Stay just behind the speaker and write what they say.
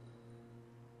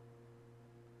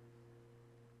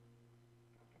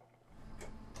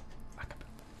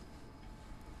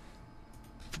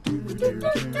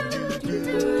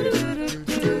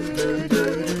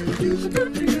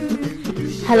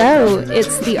Hello,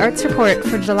 it's the Arts Report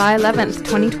for July 11th,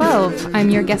 2012. I'm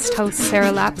your guest host, Sara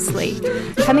Lapsley.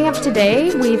 Coming up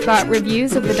today, we've got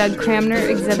reviews of the Doug Cramner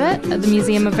exhibit at the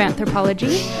Museum of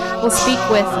Anthropology. We'll speak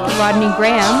with Rodney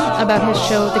Graham about his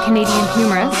show, The Canadian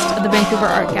Humourist, at the Vancouver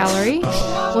Art Gallery.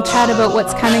 We'll chat about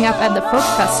what's coming up at the Folk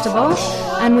Festival.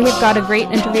 And we have got a great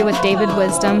interview with David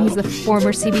Wisdom. He's the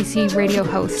former CBC radio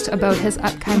host, about his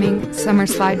upcoming summer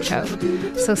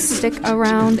slideshow. So stick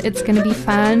around, it's going to be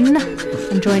fun.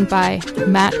 I'm joined by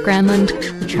Matt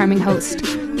Granlund, the charming host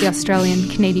of the Australian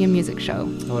Canadian Music Show.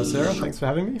 Hello, Sara. Thanks for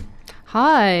having me.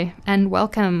 Hi, and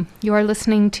welcome. You are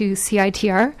listening to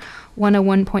CITR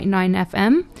 101.9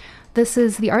 FM. This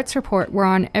is the Arts Report. We're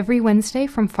on every Wednesday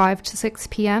from 5 to 6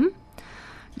 p.m.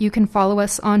 You can follow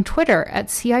us on Twitter at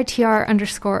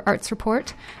CITR_Arts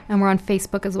Report, and we're on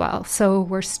Facebook as well. So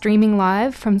we're streaming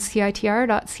live from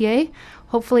CITR.ca.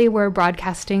 Hopefully we're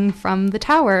broadcasting from the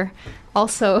tower.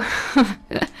 Also,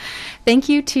 thank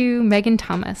you to Megan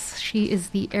Thomas. She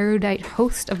is the erudite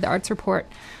host of the Arts Report.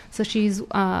 So she's,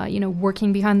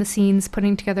 working behind the scenes,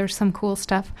 putting together some cool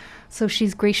stuff. So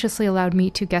she's graciously allowed me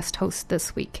to guest host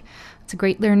this week. It's a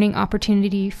great learning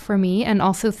opportunity for me. And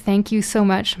also thank you so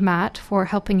much, Matt, for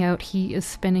helping out. He is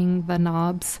spinning the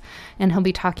knobs, and he'll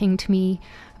be talking to me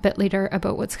a bit later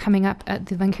about what's coming up at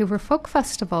the Vancouver Folk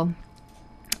Festival.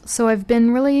 So I've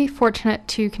been really fortunate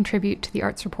to contribute to the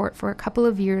Arts Report for a couple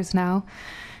of years now.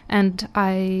 And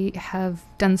I have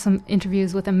done some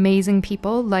interviews with amazing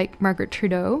people like Margaret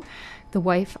Trudeau, the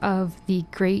wife of the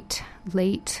great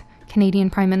late Canadian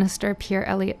Prime Minister Pierre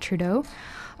Elliott Trudeau.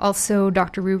 Also,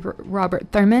 Dr. Robert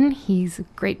Thurman. He's a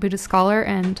great Buddhist scholar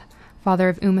and father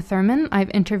of Uma Thurman. I've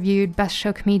interviewed Best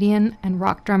Show comedian and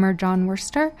rock drummer John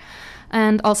Worster.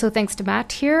 And also, thanks to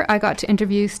Matt here, I got to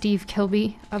interview Steve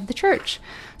Kilby of The Church.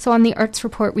 So on the Arts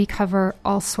Report, we cover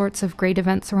all sorts of great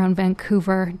events around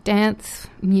Vancouver: dance,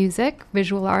 music,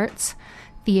 visual arts,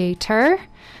 theatre.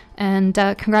 And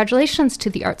congratulations to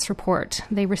the Arts Report.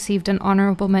 They received an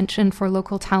honorable mention for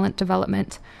local talent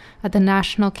development at the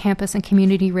National Campus and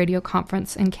Community Radio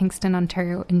Conference in Kingston,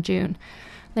 Ontario in June.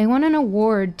 They won an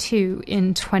award, too,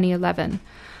 in 2011.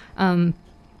 I'm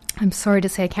sorry to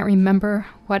say I can't remember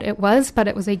what it was, but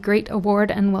it was a great award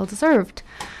and well-deserved.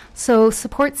 So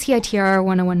support CITR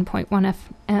 101.1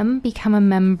 FM, become a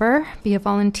member, be a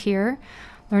volunteer,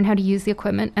 learn how to use the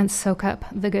equipment, and soak up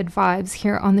the good vibes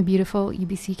here on the beautiful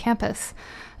UBC campus.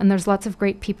 And there's lots of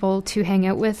great people to hang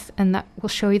out with, and that will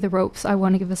show you the ropes. I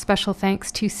want to give a special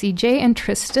thanks to CJ and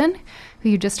Tristan, who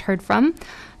you just heard from,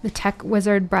 the tech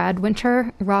wizard Brad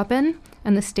Winter, Robin,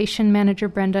 and the station manager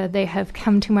Brenda. They have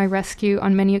come to my rescue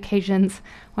on many occasions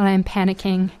when I am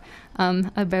panicking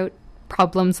about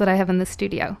problems that I have in the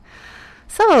studio.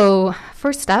 So,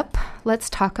 first up, let's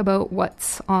talk about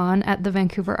what's on at the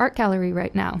Vancouver Art Gallery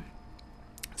right now.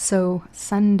 So,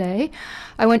 Sunday,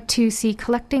 I went to see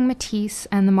Collecting Matisse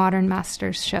and the Modern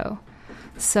Masters show.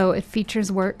 So, it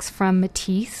features works from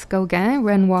Matisse, Gauguin,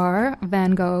 Renoir,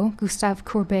 Van Gogh, Gustave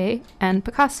Courbet, and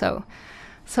Picasso.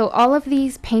 So, all of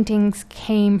these paintings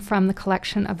came from the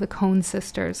collection of the Cohn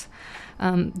sisters.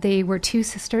 They were two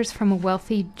sisters from a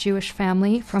wealthy Jewish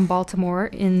family from Baltimore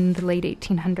in the late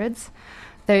 1800s.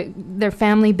 Their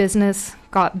family business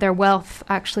got their wealth.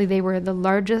 Actually, they were the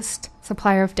largest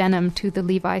supplier of denim to the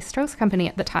Levi Strauss Company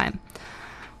at the time.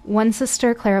 One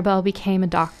sister, Clarabelle, became a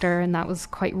doctor, and that was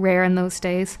quite rare in those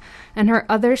days. And her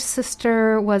other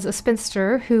sister was a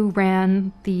spinster who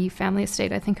ran the family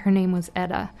estate. I think her name was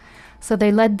Etta. So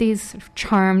they led these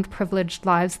charmed, privileged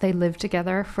lives. They lived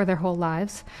together for their whole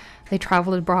lives. They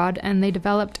traveled abroad, and they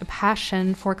developed a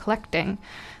passion for collecting.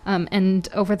 And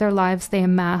over their lives, they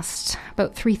amassed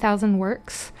about 3,000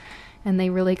 works, and they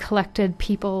really collected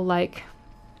people like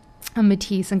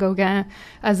Matisse and Gauguin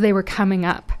as they were coming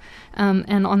up.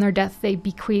 And on their death, they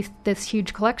bequeathed this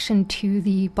huge collection to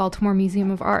the Baltimore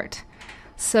Museum of Art.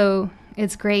 So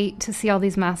it's great to see all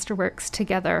these masterworks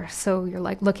together. So you're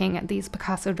like looking at these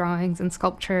Picasso drawings and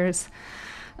sculptures.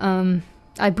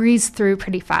 I breeze through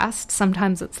pretty fast.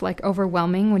 Sometimes it's like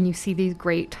overwhelming when you see these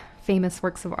great famous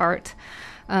works of art.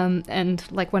 And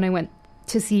like when I went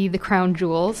to see the crown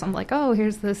jewels, I'm like, oh,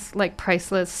 here's this like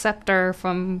priceless scepter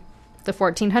from the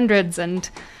 1400s, and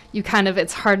you kind of,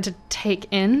 it's hard to take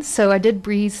in. So I did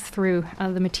breeze through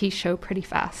the Matisse show pretty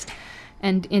fast.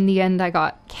 And in the end, I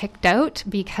got kicked out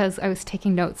because I was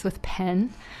taking notes with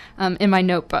pen in my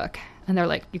notebook. And they're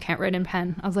like, you can't write in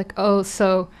pen. I was like, oh,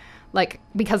 so like,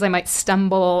 because I might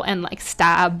stumble and like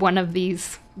stab one of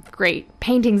these great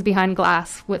paintings behind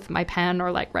glass with my pen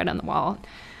or like right on the wall.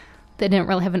 they didn't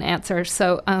really have an answer,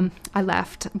 so I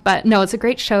left. But no, it's a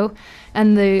great show.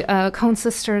 And the Cohn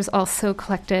sisters also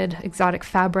collected exotic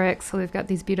fabrics. So they've got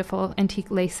these beautiful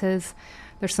antique laces.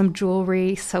 There's some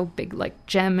jewelry, so big like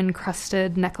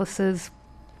gem-encrusted necklaces,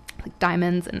 like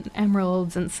diamonds and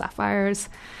emeralds and sapphires.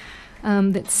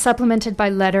 That's supplemented by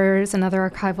letters and other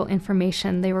archival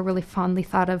information. They were really fondly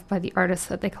thought of by the artists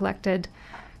that they collected,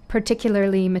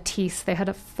 particularly Matisse. They had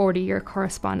a 40-year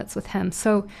correspondence with him.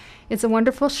 So it's a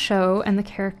wonderful show, and the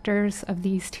characters of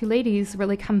these two ladies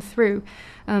really come through.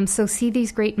 So see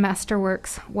these great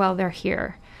masterworks while they're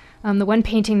here. The one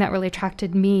painting that really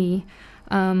attracted me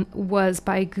was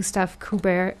by Gustave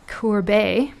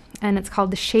Courbet, and it's called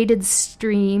The Shaded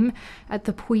Stream at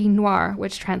the Puy Noir,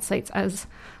 which translates as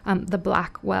the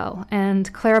Black Well.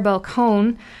 And Clarabelle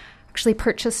Cohn actually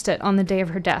purchased it on the day of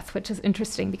her death, which is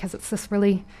interesting because it's this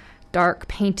really dark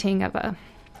painting of a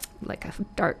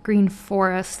dark green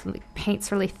forest. The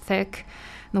paint's really thick.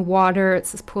 And the water,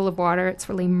 it's this pool of water. It's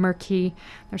really murky.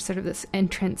 There's sort of this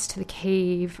entrance to the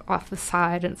cave off the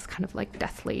side, and it's kind of like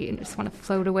deathly, and you just want to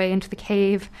float away into the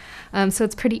cave. So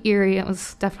it's pretty eerie. It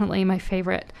was definitely my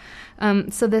favorite.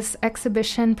 So this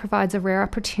exhibition provides a rare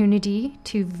opportunity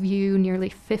to view nearly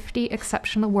 50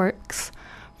 exceptional works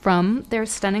from their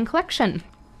stunning collection.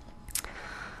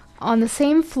 On the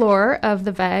same floor of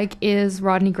the VAG is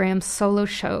Rodney Graham's solo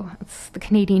show. It's the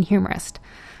Canadian Humourist.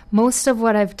 Most of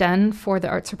what I've done for the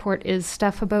Arts Report is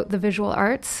stuff about the visual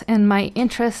arts, and my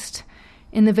interest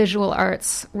in the visual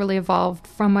arts really evolved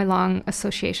from my long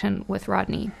association with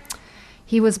Rodney.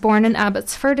 He was born in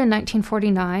Abbotsford in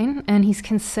 1949, and he's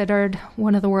considered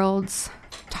one of the world's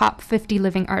top 50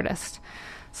 living artists.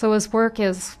 So his work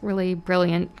is really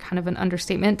brilliant, kind of an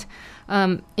understatement,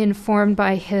 informed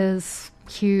by his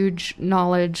huge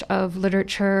knowledge of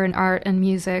literature and art and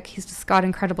music. He's just got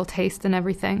incredible taste in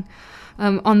everything.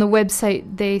 On the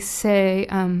website, they say,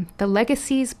 the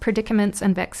legacies, predicaments,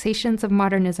 and vexations of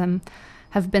modernism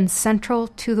have been central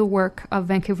to the work of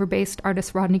Vancouver-based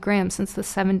artist Rodney Graham since the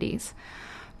 70s.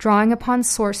 Drawing upon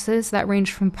sources that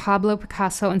range from Pablo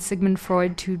Picasso and Sigmund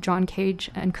Freud to John Cage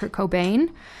and Kurt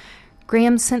Cobain,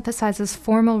 Graham synthesizes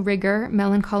formal rigor,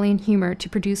 melancholy, and humor to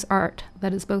produce art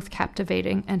that is both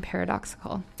captivating and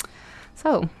paradoxical.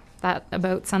 So that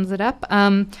about sums it up.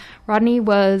 Rodney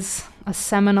was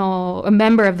a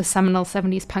member of the seminal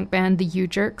 70s punk band, the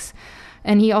U-Jerks,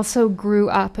 and he also grew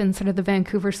up in sort of the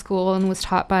Vancouver school and was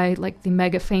taught by like the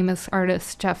mega famous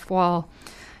artists Jeff Wall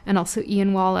and also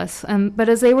Ian Wallace. But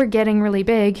as they were getting really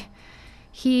big,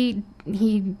 he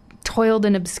toiled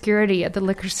in obscurity at the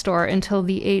liquor store until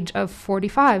the age of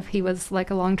 45. He was like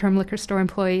a long-term liquor store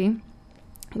employee.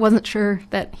 Wasn't sure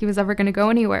that he was ever going to go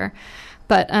anywhere,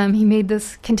 but he made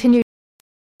this continued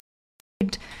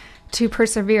to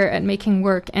persevere at making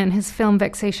work, and his film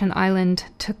Vexation Island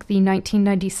took the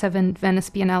 1997 Venice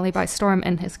Biennale by storm,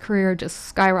 and his career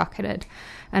just skyrocketed,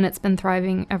 and it's been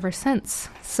thriving ever since.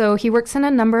 So he works in a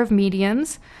number of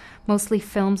mediums, mostly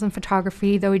films and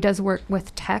photography, though he does work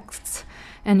with texts,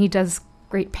 and he does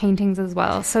great paintings as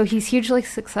well. So he's hugely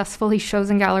successful. He shows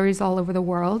in galleries all over the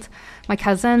world. My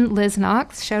cousin, Liz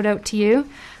Knox, shout out to you,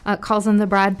 calls him the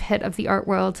Brad Pitt of the art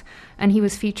world, and he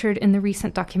was featured in the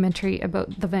recent documentary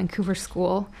about the Vancouver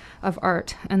School of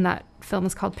Art, and that film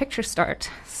is called Picture Start.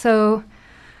 So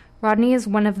Rodney is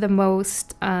one of the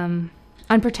most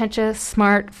unpretentious,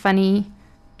 smart, funny,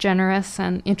 generous,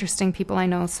 and interesting people I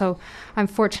know. So I'm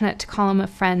fortunate to call him a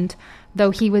friend,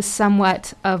 though he was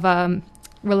somewhat of a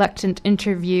reluctant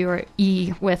interviewer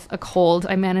with a cold.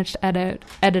 I managed to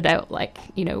edit out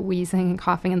wheezing and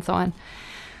coughing and so on.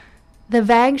 The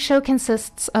VAG show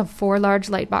consists of 4 large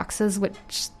light boxes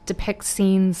which depict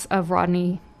scenes of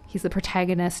Rodney. He's the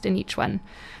protagonist in each one.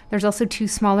 There's also 2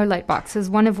 smaller light boxes,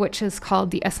 one of which is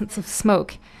called The Essence of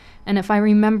Smoke. And if I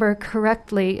remember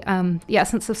correctly, The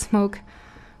Essence of Smoke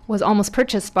was almost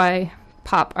purchased by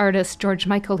pop artist George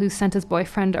Michael, who sent his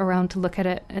boyfriend around to look at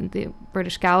it in the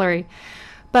British Gallery,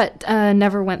 but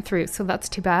never went through, so that's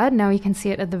too bad. Now you can see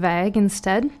it at the VAG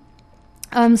instead.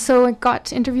 So I got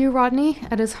to interview Rodney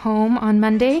at his home on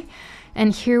Monday,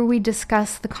 and here we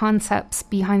discuss the concepts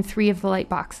behind 3 of the light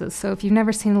boxes. So if you've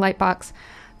never seen a light box,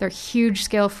 they're huge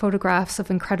scale photographs of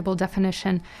incredible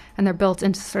definition, and they're built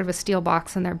into sort of a steel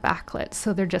box, and they're backlit,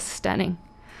 so they're just stunning.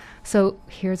 So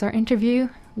here's our interview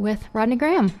with Rodney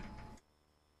Graham.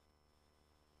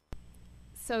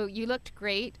 So you looked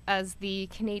great as the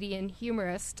Canadian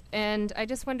Humourist, and I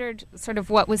just wondered sort of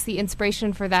what was the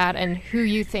inspiration for that and who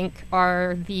you think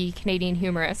are the Canadian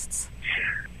Humourists.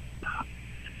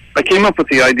 I came up with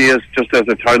the ideas just as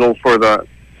a title for the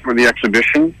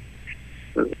exhibition,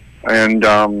 and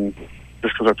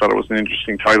just because I thought it was an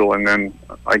interesting title. And then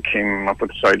I came up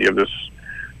with this idea of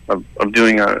of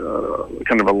doing a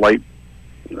kind of a light,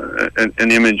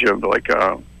 an image of like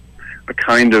a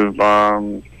kind of,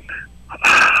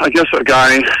 I guess a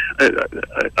guy,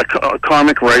 a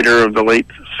comic writer of the late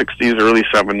 60s, early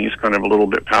 70s, kind of a little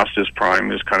bit past his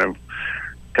prime, is kind of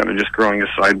just growing his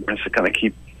sideburns to kind of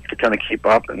keep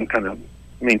up and kind of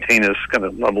maintain his kind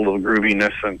of level of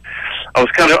grooviness. And I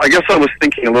was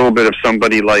thinking a little bit of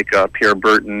somebody like Pierre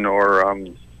Burton or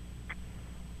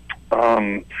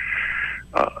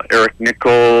Eric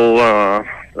Nicol, the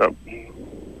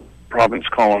province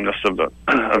columnist of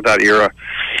that era.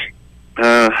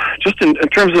 Just in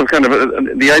terms of kind of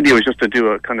the idea was just to do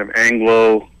a kind of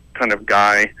Anglo kind of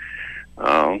guy,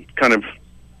 kind of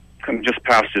just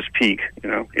past his peak,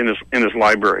 in his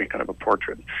library, kind of a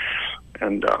portrait,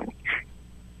 and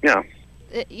yeah.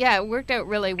 Yeah, it worked out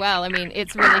really well. I mean,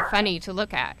 it's really funny to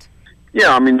look at.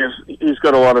 Yeah, I mean, he's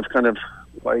got a lot of kind of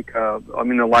like,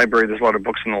 the library. There's a lot of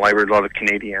books in the library, a lot of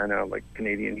Canadiana, like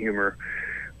Canadian Humour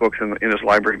books in his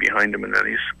library behind him, and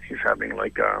then he's having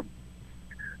like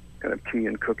kind of tea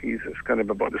and cookies. It's kind of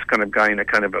about this kind of guy in a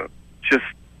kind of a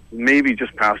maybe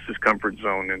just past his comfort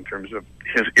zone in terms of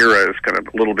his era is kind of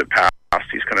a little bit past.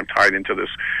 He's kind of tied into this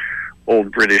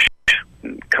old British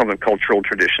kind of cultural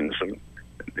traditions in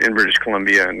British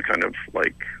Columbia, and kind of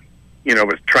like,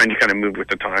 but trying to kind of move with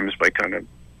the times by kind of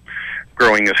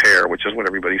growing his hair, which is what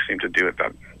everybody seemed to do at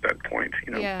that point.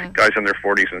 Yeah. Guys in their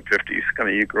 40s and 50s, kind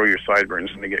of you grow your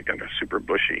sideburns and they get kind of super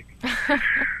bushy.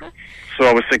 So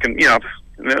I was thinking,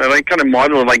 and I kind of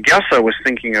modeled it. I guess I was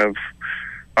thinking of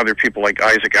other people like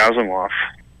Isaac Asimov.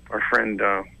 Our friend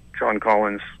John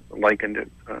Collins likened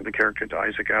the character to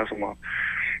Isaac Asimov,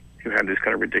 who had these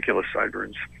kind of ridiculous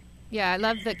sideburns. Yeah, I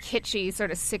love the kitschy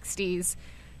sort of 60s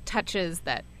touches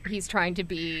that he's trying to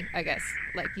be, I guess,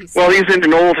 like you said. Well, he's in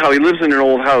an old house. He lives in an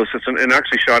old house. And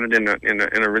actually shot it in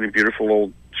a really beautiful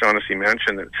old Shaughnessy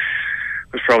mansion that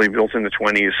was probably built in the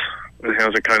 20s. It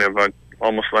has a kind of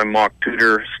almost a mock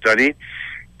Tudor study,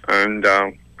 and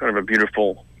kind of a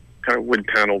beautiful kind of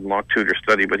wood-paneled mock Tudor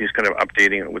study, but he's kind of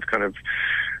updating it with kind of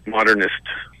modernist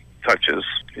touches.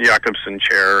 Jacobson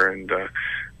chair and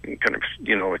kind of,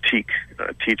 a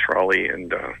tea trolley,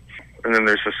 and then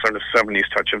there's this sort of 70s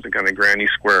touch of the kind of granny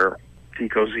square tea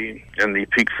cozy, and the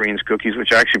Peak Friends cookies,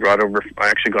 which I actually got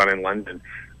in London.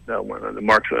 The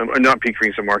Marks, not Peak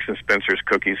Friends, the Marks and Spencer's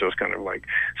cookies. It was kind of like,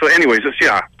 so anyways,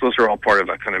 those are all part of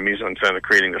that kind of mise en scène of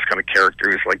creating this kind of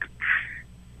character who's like,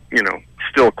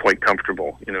 still quite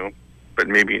comfortable, but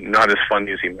maybe not as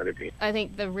funny as he might have been. I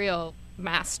think the real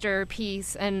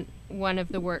masterpiece, and one of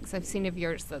the works I've seen of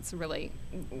yours that's really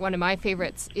one of my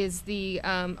favorites, is the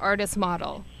artist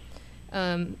model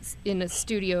in a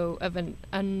studio of an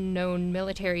unknown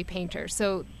military painter.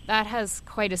 So that has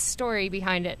quite a story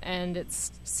behind it, and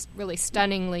it's really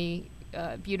stunningly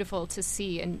beautiful to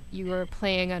see. And you were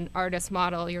playing an artist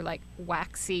model. You're like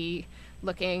waxy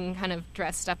looking, kind of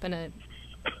dressed up in a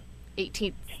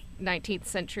 18th, 19th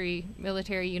century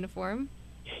military uniform.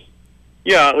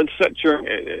 Yeah, it's set during.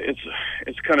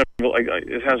 It's kind of like,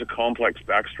 it has a complex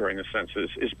backstory in a sense.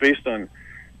 It's based on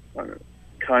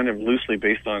kind of loosely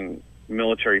based on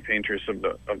military painters of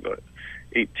the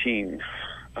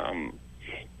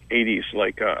 1880s,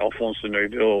 like Alphonse de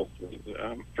Neuville,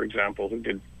 for example, who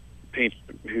did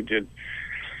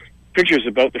pictures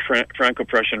about the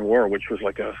Franco-Prussian War, which was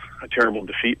like a terrible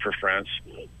defeat for France,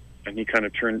 and he kind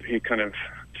of turned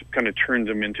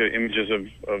them into images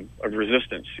of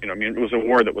resistance. It was a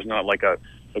war that was not like a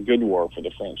good war for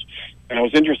the French. And I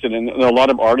was interested in, and a lot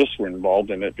of artists were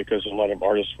involved in it, because a lot of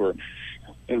artists were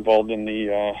involved in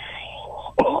the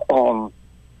I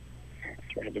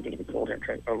have a bit of a cold here,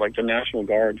 like the National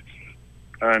Guard,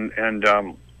 and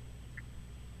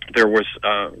there was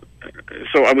so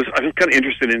I was kind of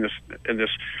interested in this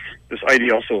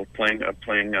idea also of playing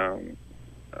an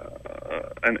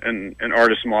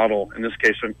artist model, in this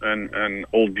case an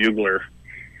old bugler.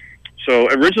 So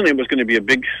originally it was going to be a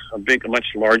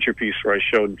much larger piece where I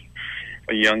showed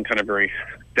a young, kind of very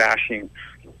dashing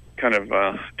kind of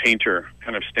painter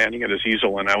kind of standing at his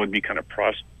easel, and I would be kind of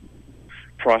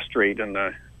prostrate on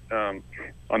the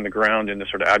ground in this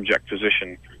sort of abject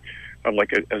position of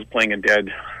like as playing a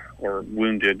dead or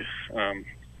wounded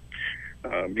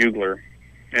bugler.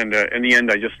 And in the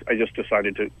end, I just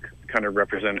decided to kind of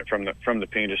represent it from the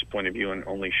painter's point of view and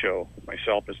only show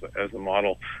myself as the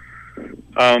model.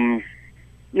 So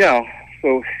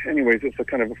anyways, it's a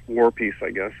kind of a war piece, I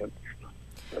guess.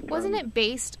 Wasn't it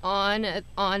based on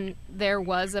there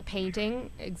was a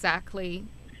painting exactly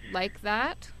like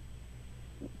that?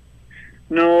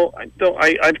 No, I don't.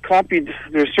 I've copied.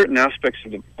 There's certain aspects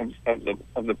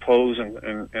of the pose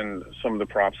and some of the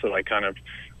props that I kind of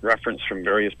reference from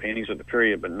various paintings of the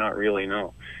period, but not really.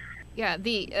 No. Yeah,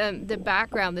 the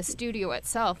background, the studio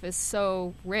itself is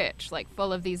so rich, like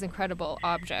full of these incredible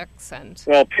objects and.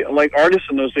 Well, like artists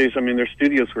in those days, I mean, their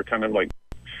studios were kind of like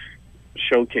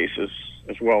showcases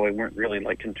as well. They weren't really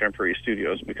like contemporary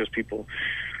studios because people,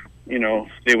 you know,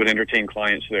 they would entertain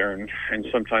clients there, and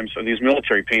sometimes so these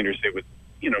military painters, they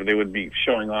would be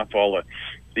showing off all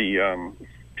the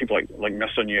people like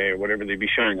Messonnier or whatever. They'd be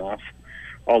showing off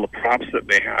all the props that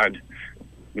they had,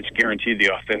 which guaranteed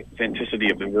the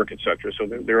authenticity of the work, etc. So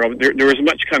there was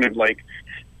much kind of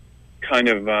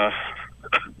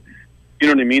you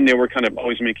know what I mean? They were kind of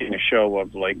always making a show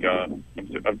of like of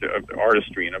the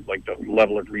artistry and of like the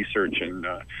level of research and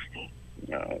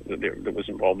that was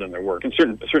involved in their work. And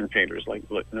certain painters like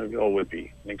Neville would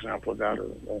be an example of that, or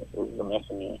the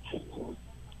Messonnier.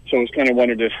 So I was kind of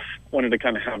wanted to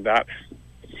kind of have that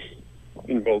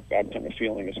invoke that kind of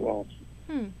feeling as well.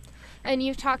 And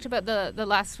you've talked about the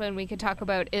last one we could talk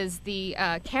about is the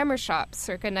camera shop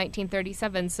circa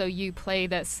 1937. So you play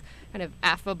this kind of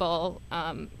affable,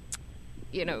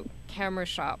 camera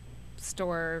shop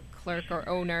store clerk or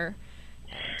owner.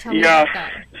 Tell me about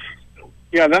that.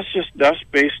 Yeah, that's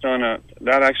based on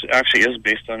that actually is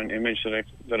based on an image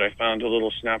that I found, a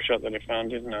little snapshot that I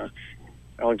found in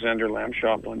Alexander Lamb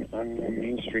shop on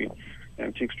Main Street,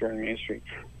 antique store on Main Street.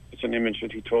 It's an image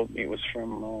that he told me was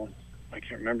from I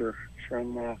can't remember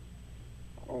from.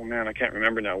 Oh man, I can't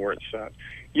remember now where it's at.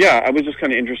 Yeah, I was just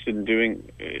kind of interested in doing.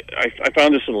 I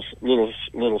found this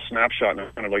little snapshot, and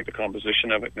I kind of like the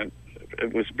composition of it. And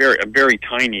it was a very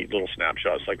tiny little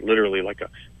snapshot. It's like literally like a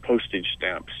postage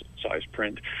stamp size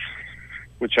print,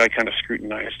 which I kind of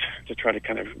scrutinized to try to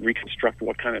kind of reconstruct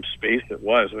what kind of space it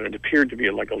was. And it appeared to be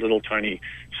like a little tiny,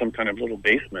 some kind of little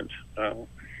basement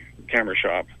camera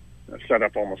shop, set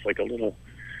up almost like a little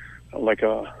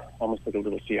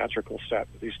theatrical set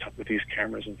with these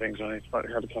cameras and things. And I thought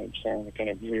it had a kind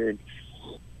of weird,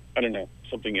 I don't know,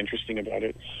 something interesting about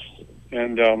it.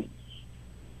 And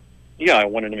I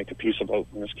wanted to make a piece about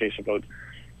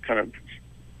kind of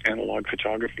analog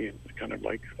photography, kind of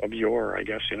like of yore, I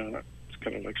guess. It's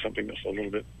kind of like something that's a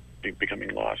little bit becoming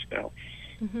lost now.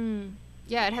 Mm-hmm.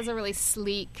 Yeah, it has a really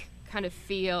sleek kind of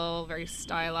feel, very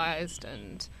stylized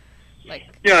and.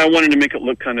 Yeah, I wanted to make it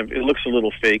look it looks a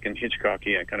little fake and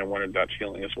Hitchcocky. I kind of wanted that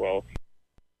feeling as well.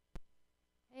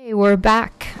 Hey, we're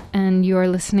back, and you're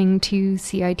listening to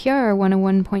CITR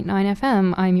 101.9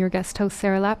 FM. I'm your guest host,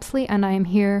 Sara Lapsley, and I am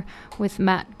here with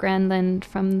Matt Granlund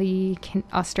from the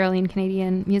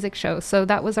Australian-Canadian Music Show. So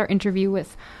that was our interview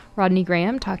with Rodney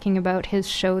Graham, talking about his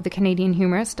show, The Canadian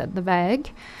Humourist, at the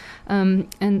VAG.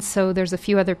 And so there's a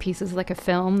few other pieces, like a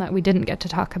film that we didn't get to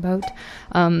talk about,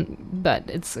 but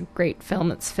it's a great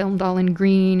film. It's filmed all in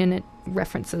green, and it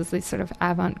references these sort of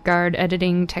avant-garde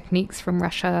editing techniques from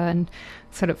Russia and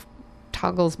sort of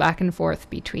toggles back and forth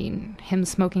between him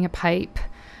smoking a pipe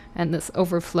and this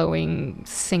overflowing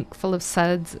sink full of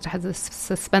suds. It has a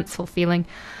suspenseful feeling.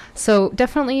 So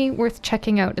definitely worth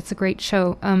checking out. It's a great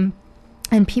show.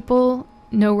 And people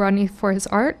know Rodney for his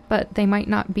art, but they might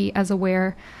not be as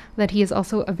aware that he is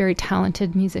also a very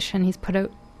talented musician. He's put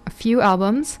out a few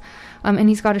albums, and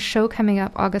he's got a show coming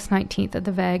up August 19th at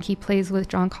the VAG. He plays with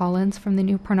John Collins from the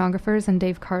New Pornographers and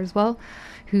Dave Carswell,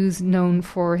 who's known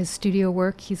for his studio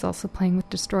work. He's also playing with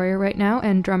Destroyer right now,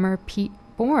 and drummer Pete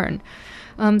Bourne.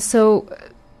 So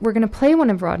we're going to play one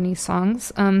of Rodney's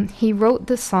songs. He wrote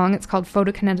this song, it's called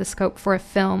Photokinetoscope, for a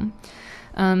film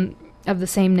of the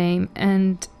same name,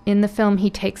 and in the film he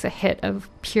takes a hit of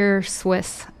pure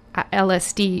Swiss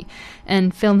LSD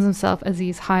and films himself as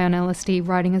he's high on LSD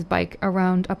riding his bike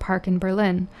around a park in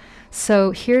Berlin.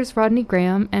 So here's Rodney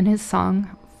Graham and his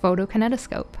song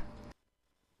Photokinetoscope.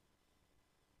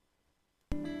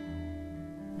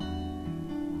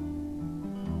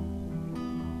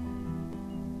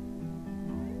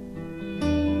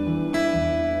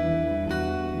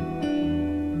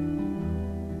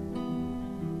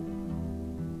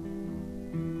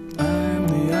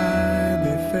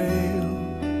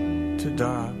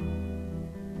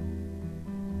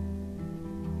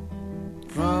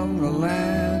 From the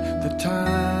land that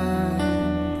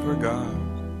time forgot,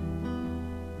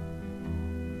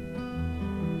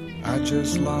 I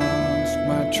just lost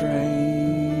my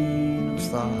train of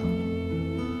thought.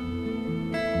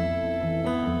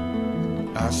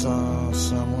 I saw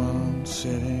someone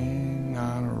sitting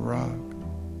on a rock.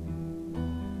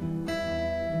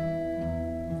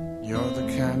 You're the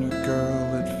kind of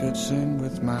girl that fits in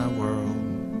with my world.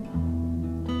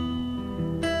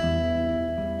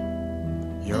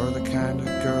 You're the kind of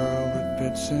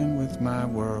fits in with my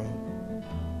world.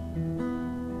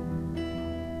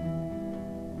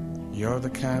 You're the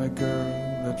kind of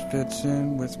girl that fits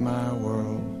in with my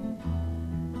world.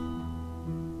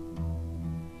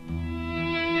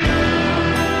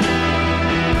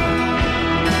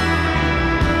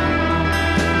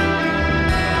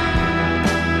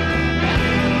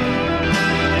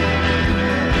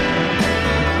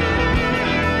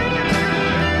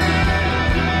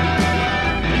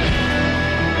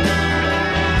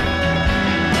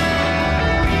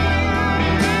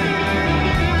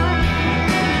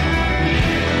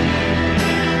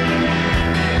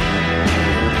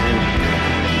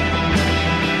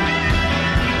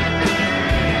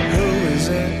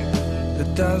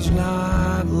 Does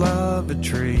not love a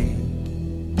tree.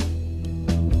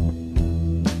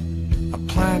 I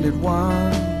planted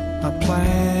one, I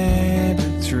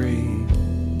planted three.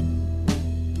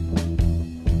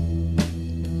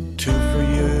 Two for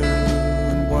you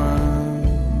and one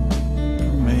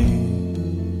for me.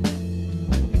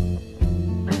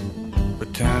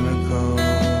 Botanical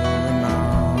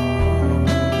anomaly.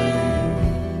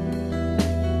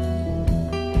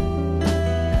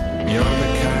 You're the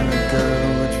kind of girl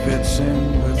fits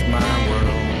in with my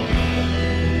world.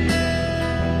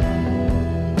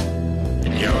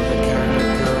 You're the kind of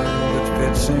girl that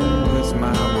fits in with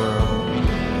my world.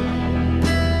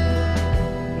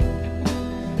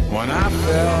 When I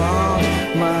fell off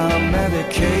my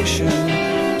medication,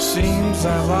 seems I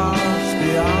lost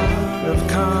the art of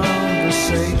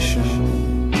conversation.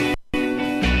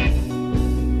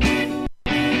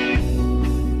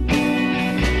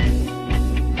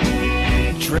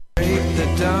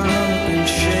 Dumping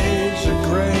shades of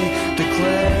gray,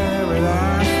 declare it, I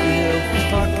feel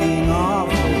fucking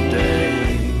awful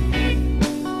day.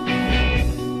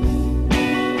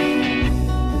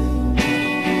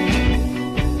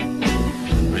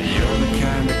 But you're the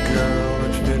kind of girl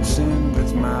that fits in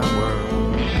with my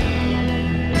world.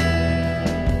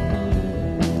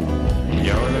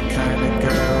 You're the kind of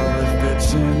girl that fits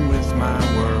in with my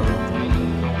world.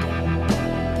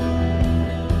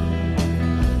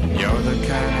 You're the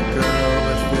kind of girl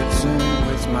that fits in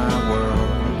with my world.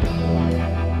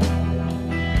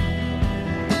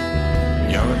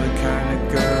 You're the kind of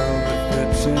girl that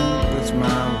fits in with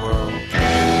my world.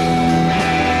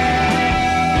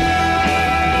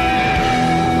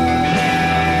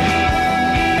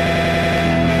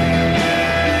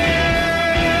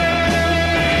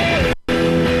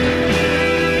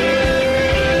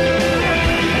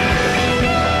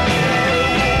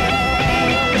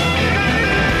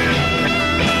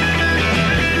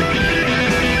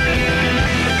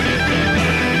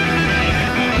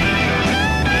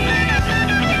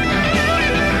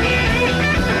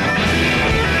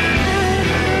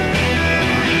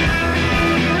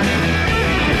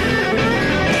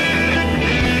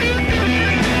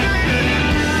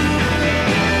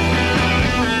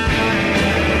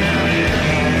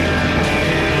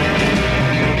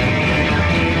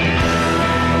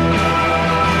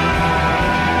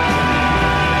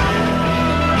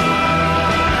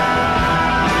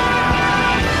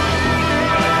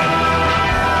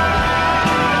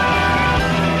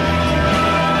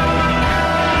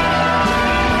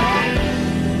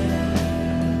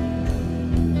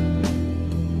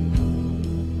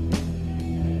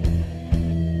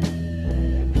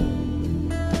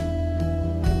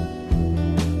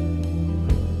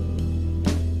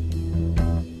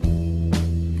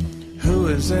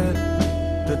 Is it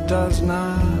that does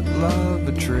not love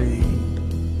a tree?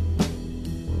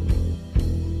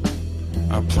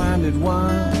 I planted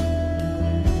one,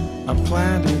 I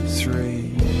planted three.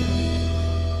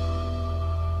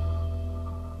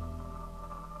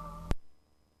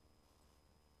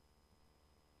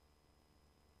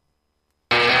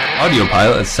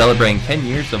 Audiopile is celebrating 10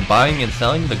 years of buying and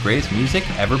selling the greatest music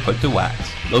ever put to wax.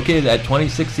 Located at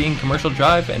 2016 Commercial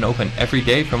Drive and open every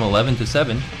day from 11 to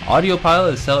 7,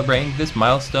 Audiopile is celebrating this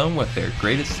milestone with their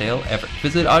greatest sale ever.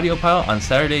 Visit Audiopile on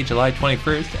Saturday, July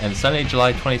 21st and Sunday,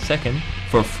 July 22nd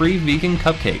for free vegan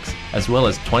cupcakes, as well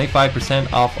as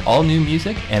 25% off all new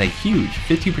music and a huge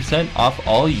 50% off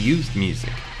all used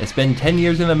music. It's been 10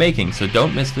 years in the making, so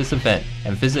don't miss this event,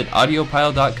 and visit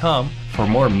audiopile.com for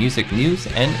more music news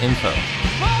and info.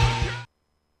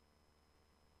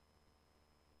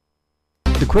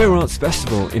 The Queer Arts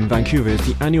Festival in Vancouver is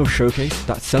the annual showcase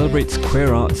that celebrates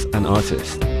queer arts and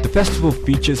artists. The festival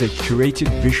features a curated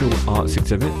visual arts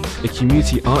exhibit, a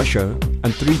community art show,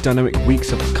 and 3 dynamic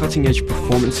weeks of cutting-edge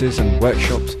performances and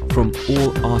workshops from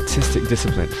all artistic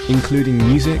disciplines, including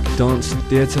music, dance,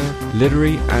 theatre,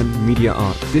 literary and media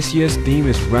art. This year's theme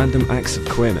is Random Acts of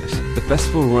Queerness. The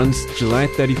festival runs July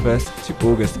 31st to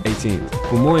August 18th.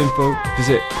 For more info,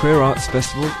 visit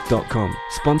queerartsfestival.com.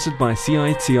 Sponsored by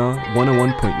CITR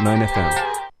 101.9 FM.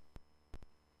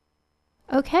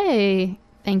 Okay,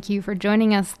 thank you for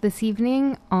joining us this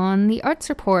evening on the Arts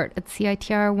Report at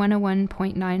CITR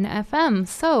 101.9 FM.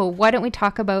 So why don't we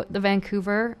talk about the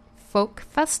Vancouver Folk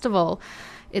Festival?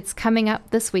 It's coming up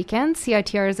this weekend.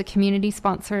 CITR is a community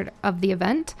sponsored of the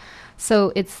event.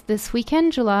 So it's this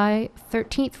weekend, July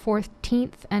 13th,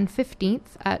 14th, and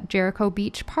 15th at Jericho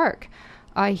Beach Park.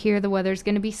 I hear the weather's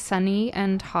going to be sunny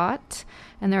and hot,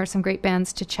 and there are some great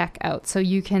bands to check out. So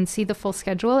you can see the full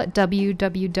schedule at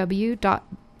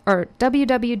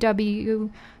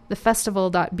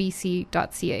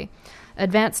www.thefestival.bc.ca.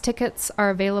 Advance tickets are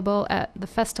available at the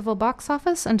festival box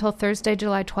office until Thursday,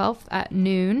 July 12th at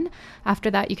noon. After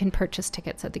that, you can purchase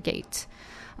tickets at the gate.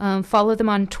 Follow them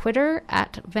on Twitter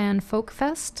at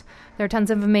VanFolkFest. There are tons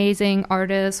of amazing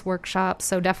artists, workshops,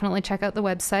 so definitely check out the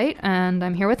website. And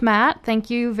I'm here with Matt.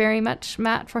 Thank you very much,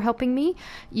 Matt, for helping me.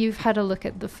 You've had a look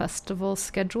at the festival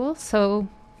schedule, so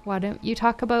why don't you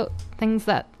talk about things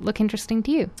that look interesting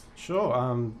to you?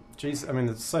 Sure. Geez, I mean,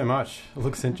 there's so much. It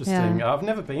looks interesting. Yeah. I've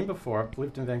never been before. I've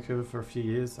lived in Vancouver for a few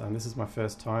years. This is my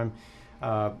first time.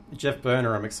 Jeff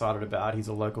Berner I'm excited about. He's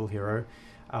a local hero.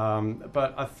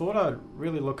 But I thought I'd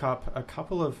really look up a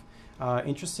couple of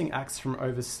interesting acts from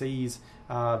overseas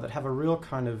that have a real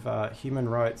kind of human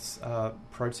rights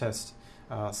protest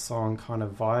song kind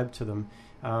of vibe to them.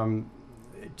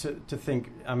 To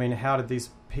think, I mean, how did these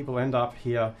people end up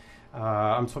here?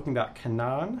 I'm talking about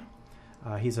Canaan.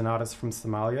 He's an artist from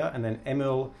Somalia. And then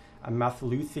Emil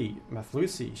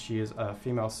Mathlouthi. She is a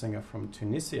female singer from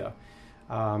Tunisia.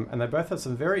 And they both have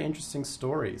some very interesting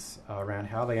stories around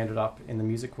how they ended up in the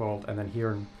music world and then here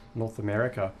in North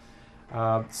America.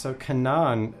 So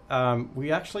Canaan,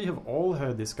 we actually have all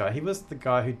heard this guy. He was the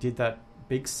guy who did that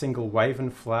big single Wave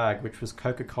and Flag, which was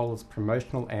Coca-Cola's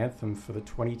promotional anthem for the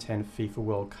 2010 FIFA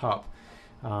World Cup.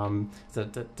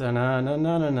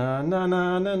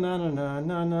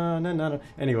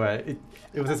 Anyway,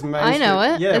 it was this amazing. I know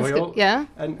it. Yeah, it's good. Yeah.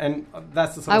 And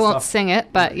that's the sort I of won't stuff. sing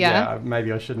it, but yeah.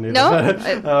 Maybe I shouldn't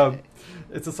either. No.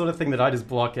 It's the sort of thing that I just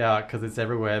block out because it's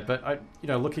everywhere. But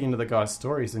looking into the guy's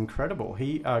story is incredible.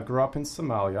 He grew up in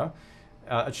Somalia,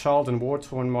 a child in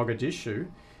war-torn Mogadishu,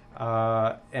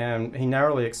 and he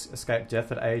narrowly escaped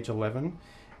death at age 11.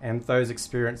 And those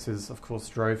experiences, of course,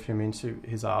 drove him into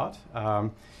his art.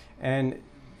 And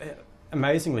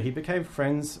amazingly, he became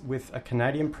friends with a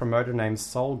Canadian promoter named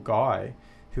Sol Guy,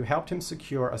 who helped him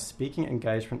secure a speaking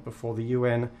engagement before the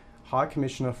UN High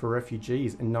Commissioner for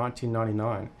Refugees in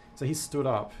 1999. So he stood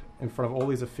up in front of all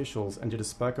these officials and did a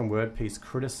spoken word piece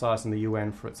criticising the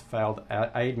UN for its failed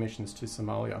aid missions to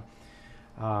Somalia.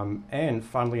 And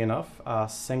funnily enough,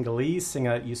 Senegalese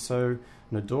singer Youssou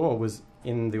N'Dour was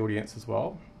in the audience as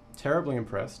well, terribly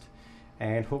impressed,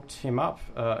 and hooked him up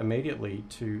immediately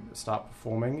to start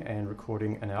performing and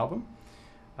recording an album.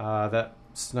 That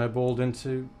snowballed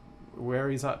into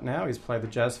where he's at now. He's played the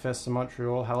Jazz Fest in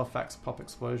Montreal, Halifax Pop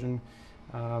Explosion.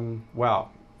 Wow,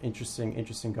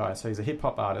 interesting guy. So he's a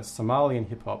hip-hop artist, Somalian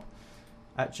hip-hop,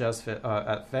 at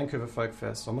at Vancouver Folk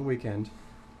Fest on the weekend.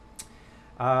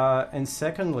 And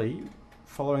secondly,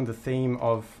 following the theme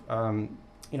of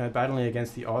battling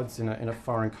against the odds in a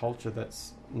foreign culture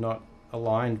that's not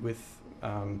aligned with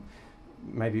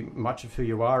maybe much of who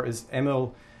you are, is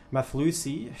Emil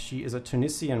Mathlouthi. She is a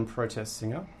Tunisian protest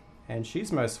singer, and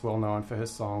she's most well known for her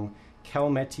song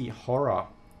Kelmeti Hora,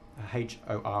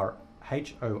 Horra,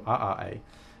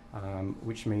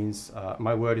 which means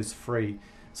my word is free.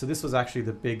 So this was actually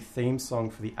the big theme song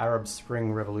for the Arab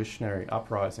Spring Revolutionary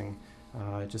Uprising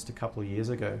just a couple of years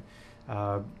ago.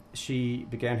 She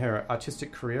began her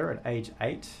artistic career at age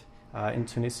 8 in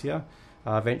Tunisia,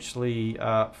 eventually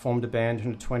formed a band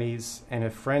in her 20s, and her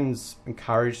friends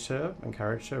encouraged her,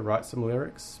 write some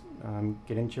lyrics,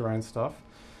 get into your own stuff.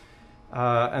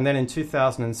 And then in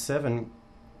 2007,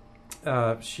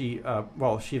 she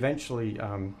eventually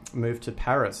moved to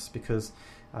Paris because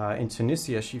in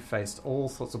Tunisia she faced all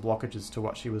sorts of blockages to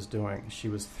what she was doing. She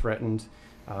was threatened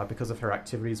because of her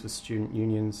activities with student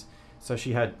unions. So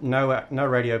she had no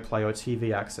radio play or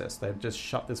TV access. They'd just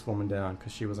shut this woman down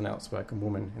because she was an outspoken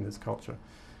woman in this culture.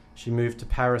 She moved to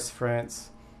Paris,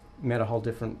 France, met a whole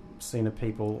different scene of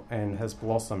people, and has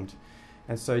blossomed.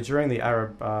 And so during the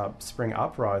Arab Spring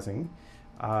Uprising,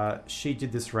 she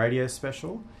did this radio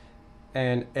special,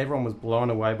 and everyone was blown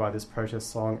away by this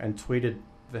protest song and tweeted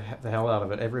the hell out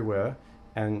of it everywhere,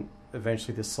 and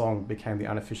eventually this song became the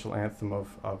unofficial anthem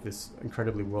of this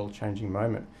incredibly world-changing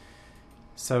moment.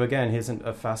 So again, here's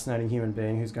a fascinating human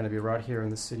being who's going to be right here in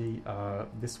the city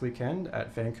this weekend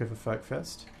at Vancouver Folk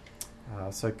Fest.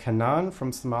 So Kanan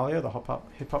from Somalia, the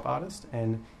hip-hop artist,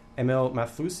 and Emel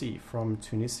Mathousi from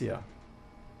Tunisia.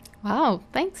 Wow,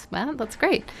 thanks, Matt. That's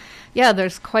great. Yeah,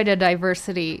 there's quite a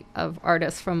diversity of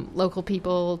artists, from local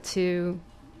people to,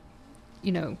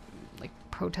 like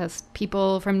protest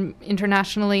people from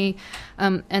internationally.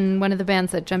 And one of the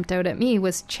bands that jumped out at me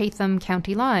was Chatham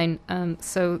County Line.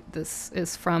 So this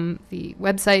is from the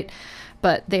website,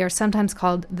 but they are sometimes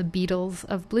called the Beatles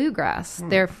of Bluegrass.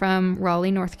 They're from Raleigh,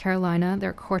 North Carolina.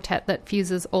 They're a quartet that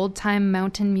fuses old-time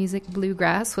mountain music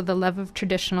bluegrass with a love of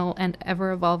traditional and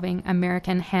ever-evolving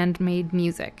American handmade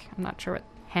music. I'm not sure what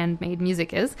handmade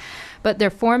music is, but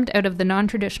they're formed out of the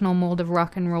non-traditional mold of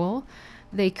rock and roll.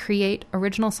 They create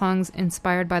original songs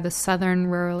inspired by the southern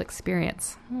rural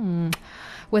experience.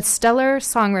 With stellar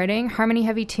songwriting,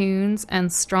 harmony-heavy tunes,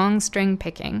 and strong string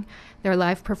picking, their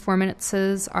live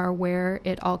performances are where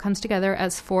it all comes together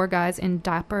as four guys in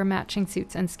dapper matching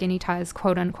suits and skinny ties,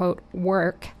 quote-unquote,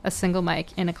 work a single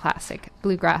mic in a classic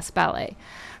bluegrass ballet.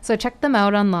 So check them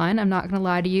out online. I'm not going to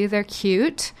lie to you. They're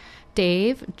cute.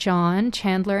 Dave, John,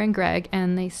 Chandler, and Greg,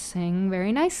 and they sing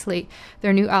very nicely.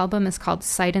 Their new album is called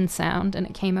Sight and Sound, and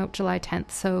it came out July 10th.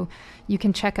 So you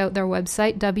can check out their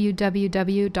website,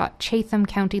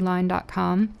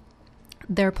 www.chathamcountyline.com.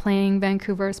 They're playing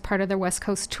Vancouver as part of their West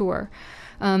Coast tour.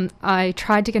 I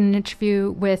tried to get an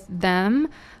interview with them,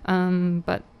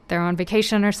 but they're on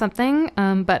vacation or something.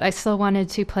 But I still wanted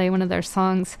to play one of their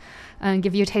songs and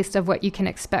give you a taste of what you can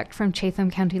expect from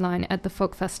Chatham County Line at the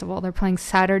Folk Festival. They're playing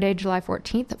Saturday, July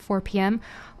 14th at 4 p.m.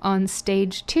 on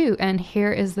Stage 2. And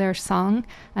here is their song,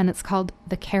 and it's called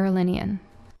The Carolinian.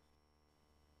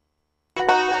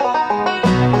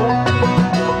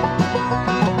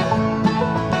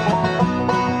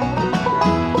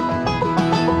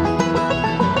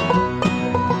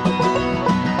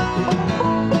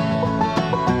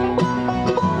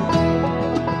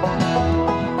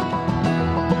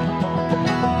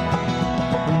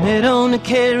 Head on the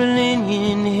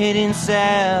Carolinian, heading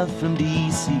south from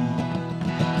D.C.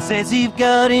 Says he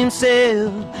got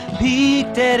himself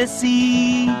peaked at a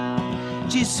sea.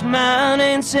 She smiled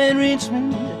and said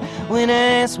Richmond when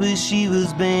I asked where she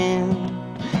was bound.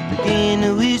 Began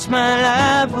to wish my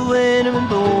life away to been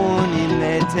born in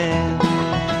that town.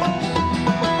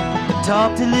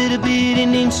 Talked a little bit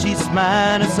and then she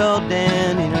smiled, I saw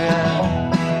down in her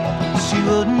eyes. She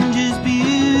wasn't just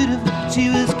beautiful, she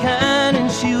was kind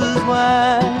and she was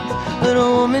wise. But a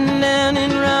woman down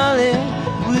in Raleigh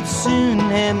would soon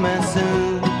have my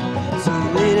son. So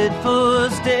waited for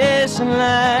a station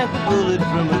like a bullet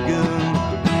from a gun.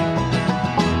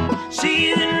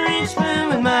 She's in Richmond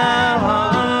with my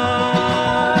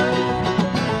heart,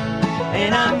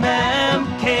 and I'm bound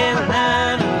for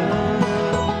Carolina.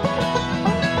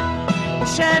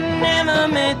 Wish I'd never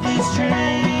met this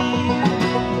train,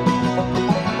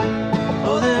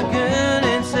 oh, the girl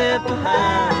that sat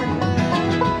behind.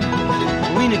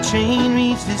 When the train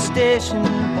reached the station,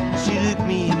 she looked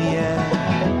me in the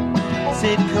eye,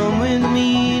 said, come with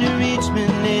me to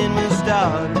Richmond and we'll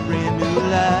start a brand new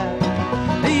life.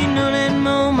 You know that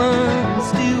moment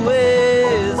still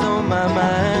wears on my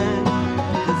mind,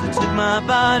 'cause it took my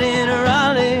body to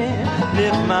Raleigh,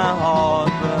 left my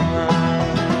heart behind.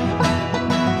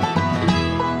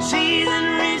 She's in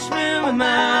Richmond with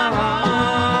my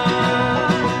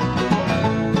heart,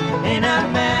 and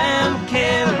I'm bound for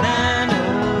Carolina.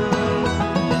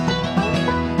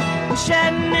 Wish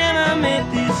I'd never met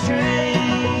this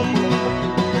train,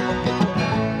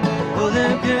 oh,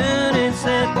 the girl that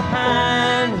sat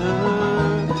behind her.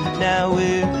 Now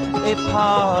we're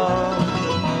apart,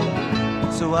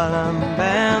 so while I'm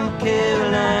bound for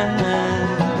Carolina,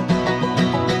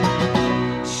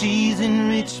 she's in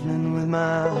Richmond with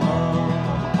my heart.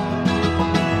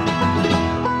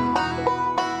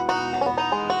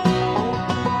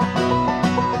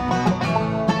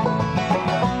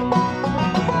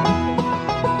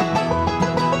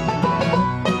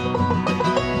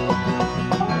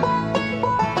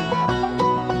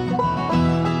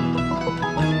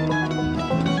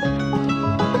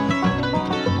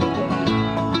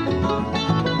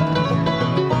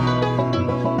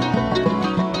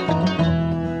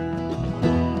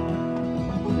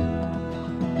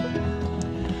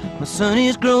 My son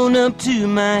is grown up to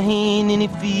my hand and he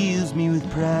fills me with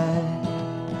pride.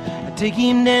 I take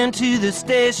him down to the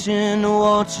station to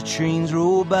watch the trains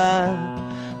roll by.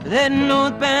 But that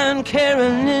northbound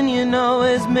Carolinian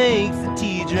always makes the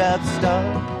teardrops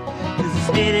start, 'cause the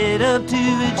headed up to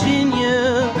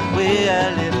Virginia, where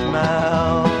I left my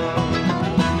heart.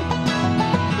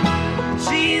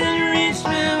 She's in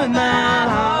Richmond with my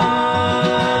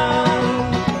heart,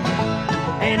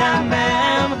 and I'm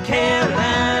bound for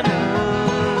Carolina.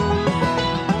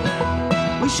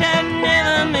 Wish I'd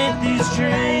never met this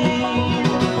train,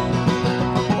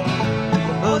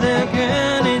 oh, the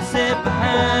girl is set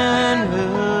behind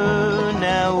her.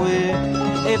 Now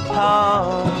we're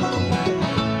apart.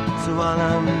 So while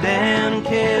I'm down in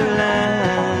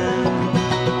Carolina,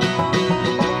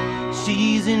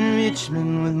 she's in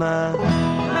Richmond with my heart.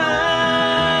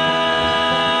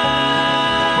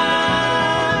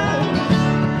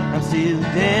 I'm still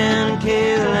down in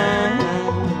Carolina,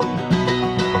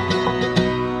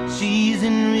 she's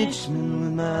in Richmond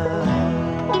with my heart.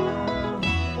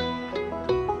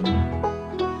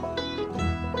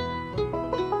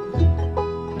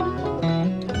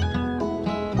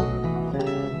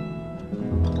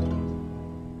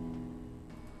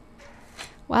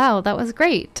 Wow, that was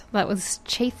great. That was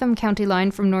Chatham County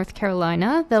Line from North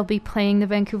Carolina. They'll be playing the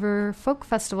Vancouver Folk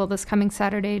Festival this coming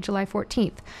Saturday, July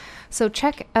 14th. So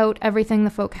check out everything the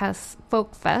Folk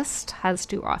Fest has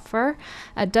to offer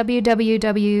at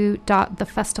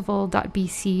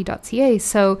www.thefestival.bc.ca.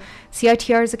 So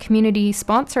CITR is a community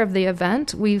sponsor of the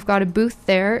event. We've got a booth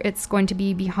there. It's going to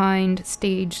be behind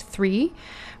stage 3.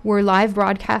 We're live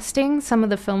broadcasting some of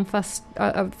the folk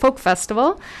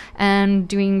festival and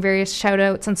doing various shout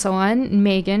outs and so on.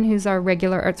 Megan, who's our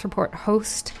regular Arts Report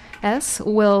hostess,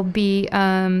 will be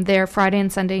there Friday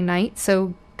and Sunday night.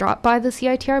 So drop by the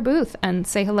CITR booth and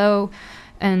say hello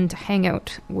and hang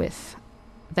out with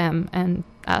them and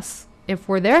us if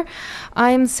we're there.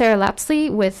 I'm Sara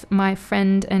Lapsley with my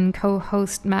friend and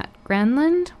co-host Matt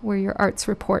Granlund. We're your Arts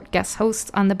Report guest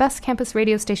hosts on the best campus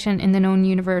radio station in the known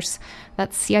universe.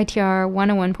 That's CITR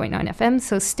 101.9 FM.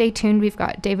 So stay tuned. We've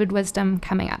got David Wisdom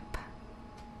coming up.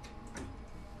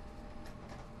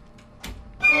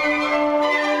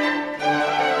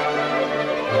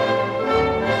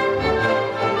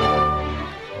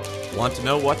 Want to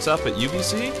know what's up at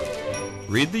UBC?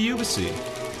 Read the UBC.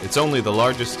 It's only the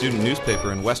largest student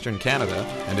newspaper in Western Canada,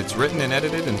 and it's written and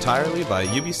edited entirely by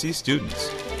UBC students.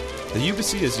 The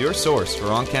UBC is your source for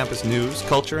on-campus news,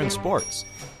 culture, and sports.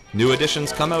 New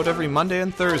editions come out every Monday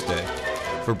and Thursday.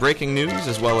 For breaking news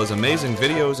as well as amazing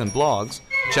videos and blogs,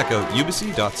 check out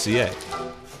ubc.ca.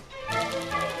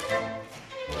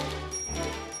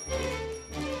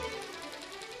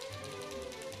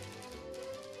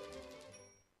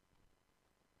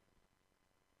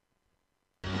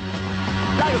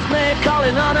 Like a snake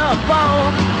calling on a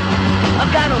phone,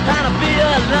 I've got no time to be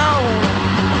alone.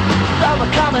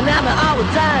 Someone coming at me all the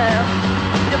time.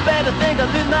 You better think I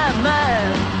lose my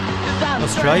mind.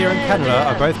 Australia and Canada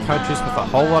are both countries with a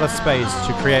whole lot of space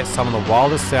to create some of the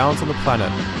wildest sounds on the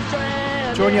planet.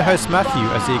 Join your host Matthew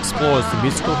as he explores the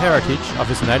musical heritage of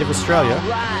his native Australia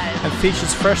and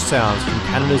features fresh sounds from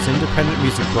Canada's independent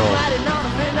music world.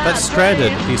 That's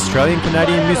Stranded, the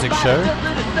Australian-Canadian music show,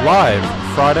 live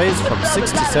Fridays from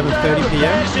 6 to 7:30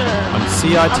 p.m. on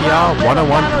CITR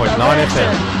 101.9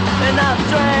 FM. And I'm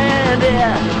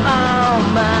stranded on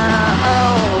my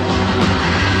own.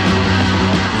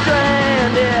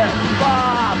 Stranded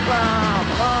far from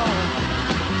home.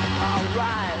 All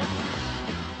right.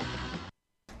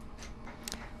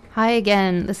 Hi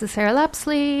again, this is Sara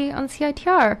Lapsley on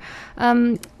CITR.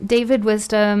 David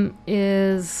Wisdom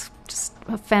is just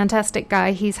a fantastic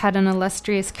guy. He's had an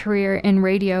illustrious career in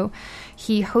radio.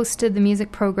 He hosted the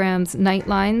music programs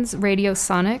Nightlines, Radio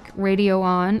Sonic, Radio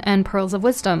On, and Pearls of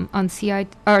Wisdom on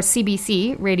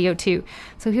CBC Radio 2.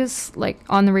 So he was like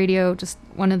on the radio, just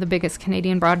one of the biggest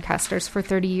Canadian broadcasters for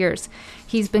 30 years.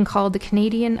 He's been called the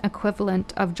Canadian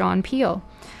equivalent of John Peel.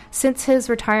 Since his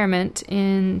retirement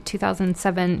in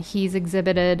 2007, he's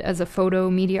exhibited as a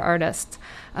photo media artist.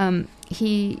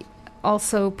 He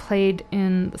also played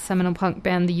in the seminal punk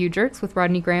band The U-Jerks with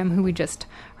Rodney Graham, who we just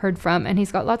heard from, and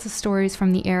he's got lots of stories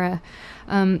from the era.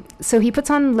 So he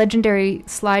puts on legendary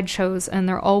slideshows, and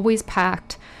they're always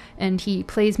packed, and he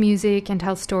plays music and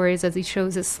tells stories as he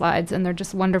shows his slides, and they're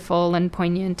just wonderful and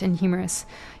poignant and humorous.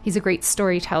 He's a great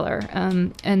storyteller.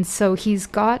 And so he's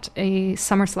got a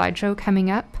summer slideshow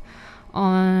coming up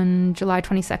on July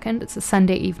 22nd. It's a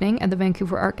Sunday evening at the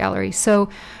Vancouver Art Gallery. So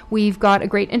we've got a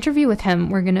great interview with him.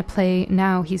 We're going to play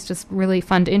now. He's just really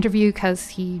fun to interview because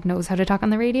he knows how to talk on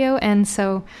the radio. And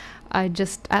so I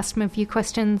just asked him a few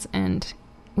questions, and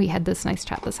we had this nice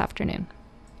chat this afternoon.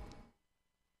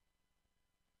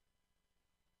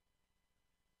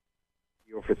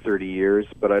 For 30 years,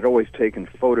 but I'd always taken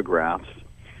photographs.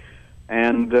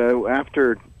 And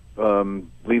after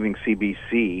leaving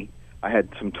CBC, I had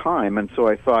some time, and so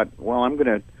I thought, well, I'm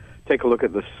going to take a look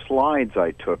at the slides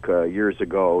I took years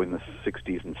ago in the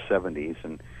 60s and 70s,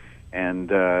 and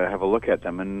have a look at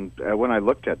them. And when I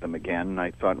looked at them again,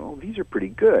 I thought, oh, these are pretty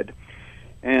good.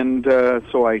 And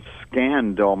so I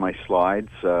scanned all my slides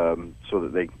so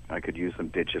that I could use them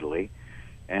digitally.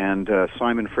 And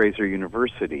Simon Fraser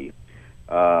University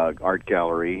Art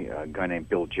Gallery, a guy named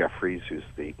Bill Jeffries, who's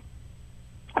the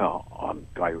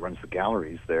guy who runs the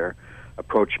galleries there,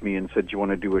 approached me and said, do you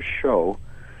want to do a show?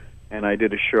 And I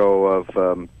did a show of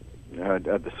at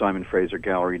the Simon Fraser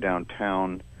Gallery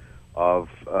downtown of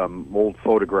old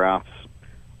photographs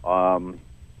of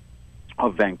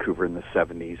Vancouver in the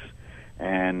 70s.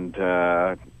 And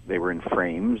they were in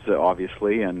frames,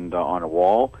 obviously, and on a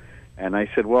wall. And I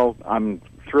said, well, I'm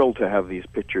thrilled to have these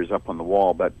pictures up on the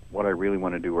wall, but what I really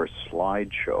want to do are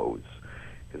slideshows,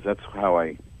 because that's how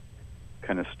I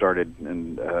kind of started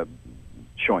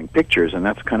showing pictures, and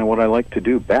that's kind of what I like to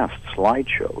do best,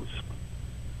 slideshows.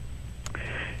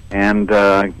 And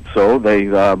so they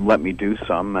let me do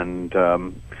some, and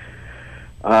the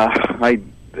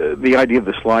idea of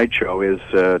the slideshow is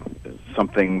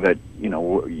something that, you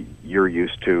know, you're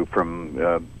used to from,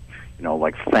 you know,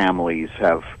 like families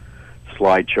have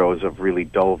slideshows of really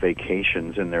dull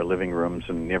vacations in their living rooms,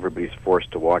 and everybody's forced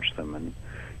to watch them, and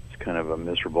it's kind of a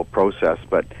miserable process,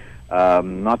 but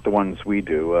not the ones we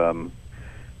do.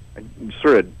 I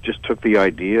sort of just took the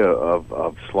idea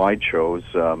of slideshows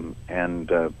and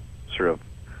sort of,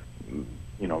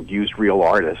 you know, used real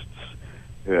artists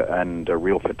and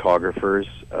real photographers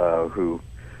who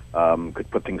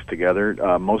could put things together,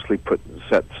 mostly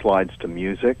set slides to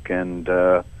music, and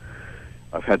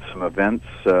I've had some events.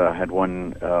 I had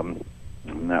one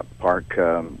in that park,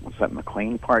 what's that,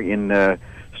 McLean Park, in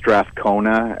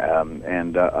Strathcona,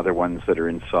 and other ones that are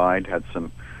inside. Had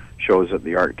some shows at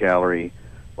the Art Gallery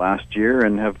last year,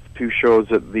 and have 2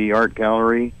 shows at the Art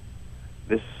Gallery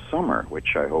this summer,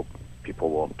 which I hope people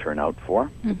will turn out for.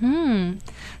 Mm-hmm.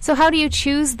 So how do you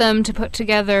choose them to put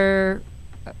together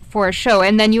for a show?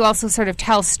 And then you also sort of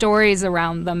tell stories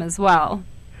around them as well.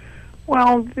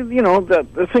 Well, you know,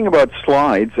 the thing about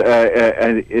slides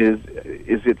is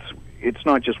it's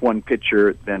not just one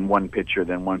picture, then one picture,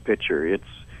 then one picture.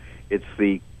 It's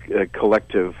the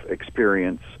collective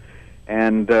experience,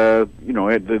 and you know,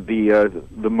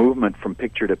 the movement from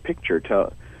picture to picture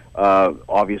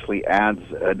obviously adds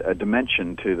a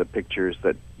dimension to the pictures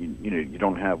that you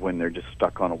don't have when they're just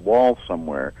stuck on a wall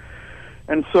somewhere.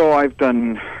 And so I've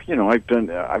done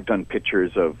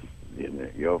pictures of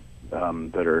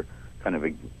that are kind of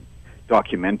a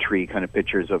documentary kind of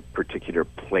pictures of particular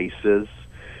places.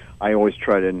 I always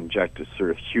try to inject a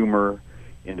sort of humor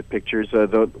into pictures.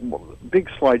 The big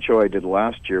slideshow I did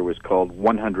last year was called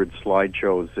 100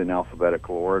 Slideshows in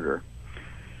Alphabetical Order.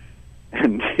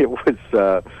 And it was,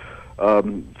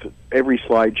 every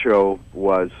slideshow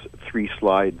was 3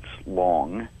 slides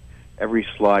long. Every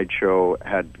slideshow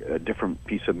had a different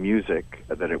piece of music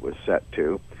that it was set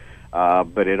to.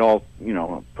 But it all, you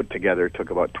know, put together took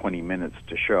about 20 minutes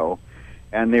to show.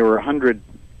 And they were 100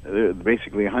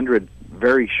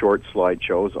 very short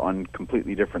slideshows on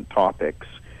completely different topics.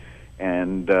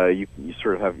 And you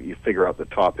sort of you figure out the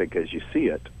topic as you see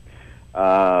it.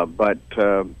 But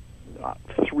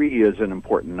 3 is an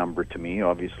important number to me.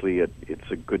 Obviously,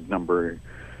 it's a good number.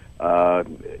 A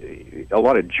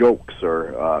lot of jokes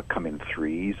come in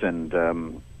 3s, and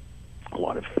a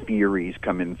lot of theories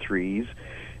come in 3s.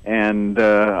 And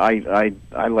I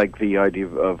like the idea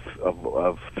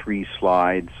of 3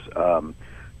 slides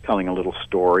telling a little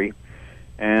story.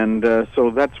 And so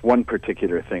that's one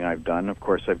particular thing I've done. Of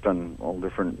course, I've done all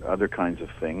different other kinds of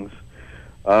things.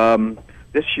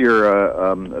 This year,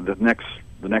 the next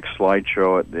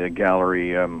slideshow at the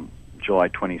gallery, July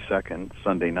 22nd,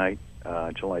 Sunday night,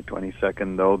 July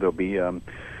 22nd, though, there'll be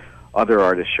other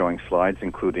artists showing slides,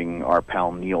 including our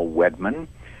pal Neil Wedman,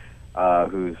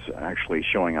 who's actually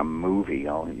showing a movie.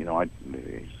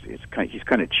 He's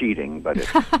kind of cheating, but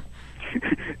it's,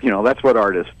 you know, that's what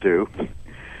artists do.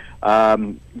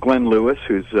 Glenn Lewis,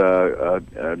 who's a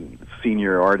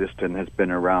senior artist and has been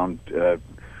around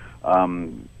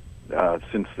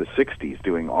since the 60s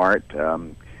doing art.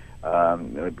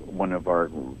 One of our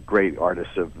great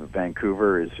artists of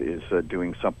Vancouver is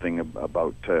doing something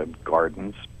about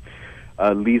gardens.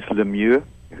 Lise Lemieux,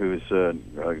 who's a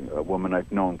woman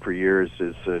I've known for years,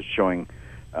 is showing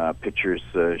pictures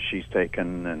she's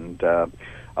taken, and a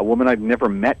woman I've never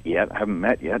met yet,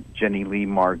 Jenny Lee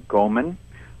Margoman.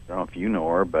 I don't know if you know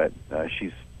her, but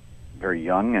she's very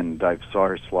young, and I saw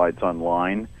her slides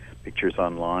online, pictures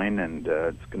online, and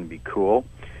it's going to be cool.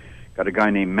 Got a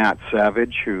guy named Matt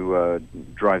Savage who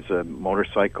drives a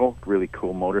motorcycle, really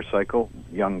cool motorcycle,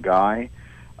 young guy,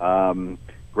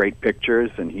 great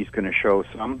pictures, and he's going to show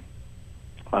some.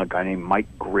 A guy named Mike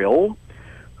Grill,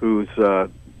 who's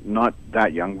not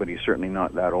that young, but he's certainly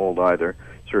not that old either,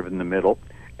 sort of in the middle,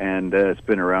 and has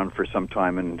been around for some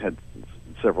time and had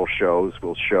several shows.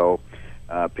 Will show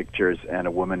pictures, and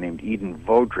a woman named Eden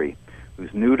Vaudry,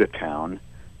 who's new to town,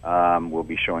 will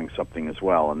be showing something as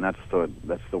well, and that's the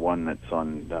one that's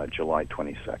on July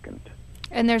 22nd.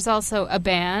 And there's also a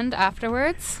band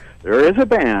afterwards? There is a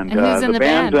band. And who's in the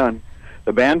band?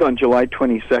 The band on July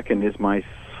 22nd is my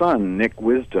son, Nick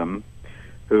Wisdom,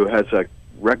 who has a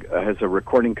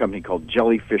recording company called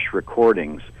Jellyfish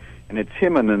Recordings, and it's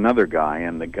him and another guy,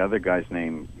 and the other guy's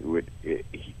name,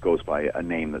 he goes by a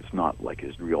name that's not like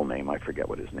his real name. I forget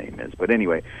what his name is. But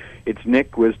anyway, it's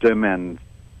Nick Wisdom and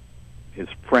his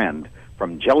friend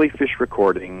from Jellyfish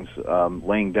Recordings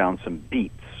laying down some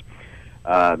beats.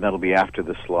 That'll be after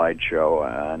the slideshow,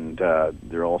 and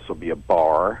there'll also be a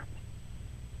bar.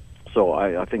 So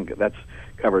I think that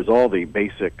covers all the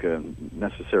basic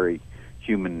necessary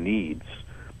human needs: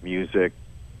 music,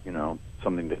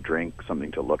 something to drink,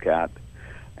 something to look at,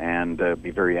 and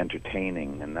be very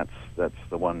entertaining. And that's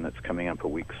the one that's coming up a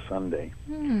week Sunday.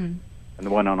 And the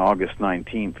one on August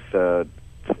 19th,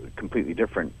 completely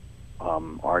different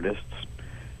artists,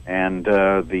 and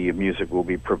the music will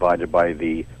be provided by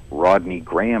the Rodney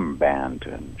Graham Band.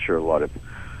 I'm sure a lot of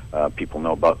people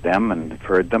know about them and have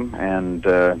heard them, and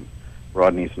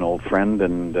Rodney's an old friend,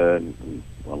 and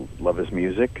love his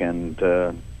music, and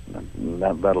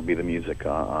that'll be the music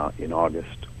in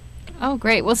August. Oh,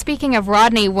 great. Well, speaking of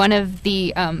Rodney, one of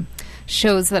the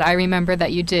shows that I remember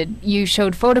that you did, you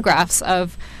showed photographs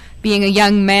of being a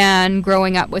young man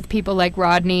growing up with people like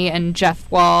Rodney and Jeff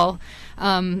Wall.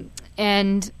 And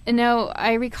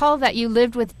I recall that you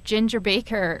lived with Ginger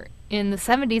Baker in the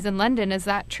 70s in London. Is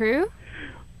that true?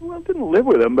 Well, I didn't live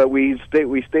with him, but we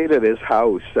stayed at his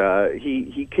house.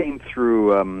 He came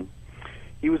through.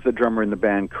 He was the drummer in the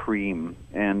band Cream,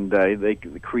 and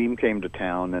the Cream came to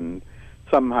town, and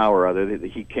somehow or other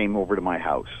he came over to my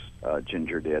house.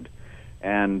 Ginger did,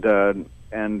 and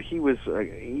he was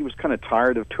kind of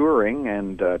tired of touring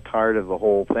and tired of the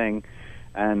whole thing,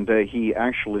 and he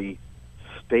actually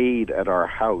stayed at our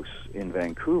house in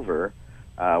Vancouver,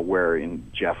 where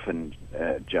Jeff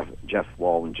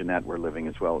Wall and Jeanette were living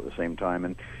as well at the same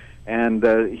time, and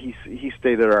he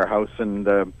stayed at our house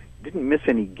and didn't miss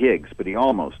any gigs, but he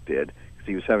almost did because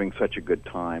he was having such a good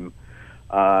time.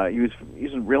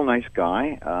 He's a real nice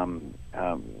guy,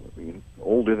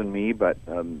 older than me, but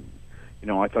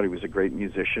I thought he was a great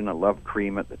musician. I loved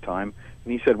Cream at the time,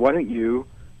 and he said, "Why don't you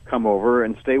come over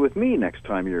and stay with me next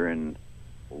time you're in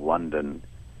London?"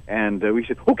 And we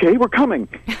said, "Okay, we're coming."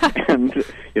 And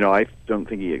I don't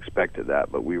think he expected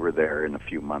that, but we were there in a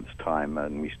few months' time,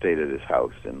 and we stayed at his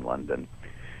house in London.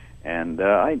 And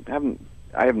I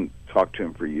haven't talked to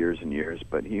him for years and years,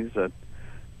 but he's a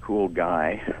cool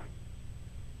guy.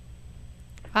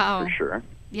 Wow. For sure.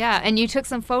 Yeah, and you took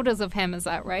some photos of him, is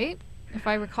that right? If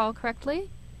I recall correctly?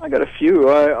 I got a few.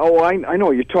 I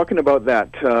know. You're talking about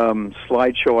that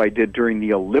slideshow I did during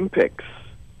the Olympics.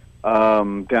 There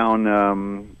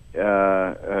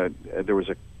was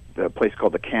a place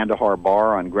called the Kandahar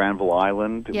Bar on Granville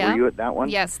Island. Yeah. Were you at that one?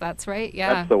 Yes, that's right.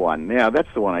 Yeah. That's the one. Yeah,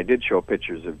 that's the one. I did show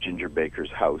pictures of Ginger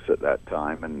Baker's house at that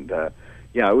time, and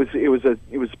it was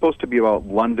supposed to be about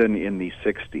London in the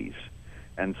 '60s,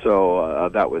 and so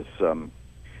that was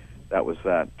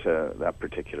that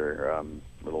particular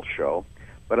little show.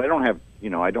 But I don't have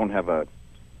a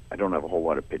whole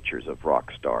lot of pictures of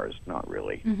rock stars. Not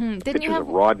really. Mm-hmm. Pictures of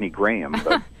Rodney Graham,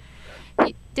 but.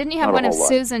 Didn't you have one of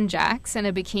Susan Jacks in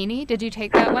a bikini? Did you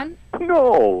take that one?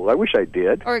 No, I wish I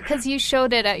did. Or because you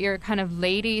showed it at your kind of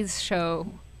ladies' show,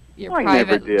 your I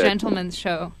private never did. gentleman's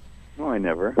show. No, I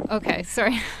never. Okay,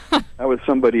 sorry. That was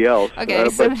somebody else. Okay,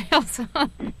 somebody else.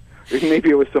 Maybe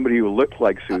it was somebody who looked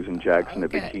like Susan Jacks in a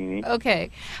bikini.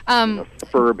 Okay. In a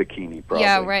fur bikini, probably.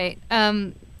 Yeah, right.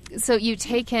 So you've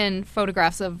taken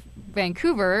photographs of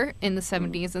Vancouver in the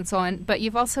 70s and so on, but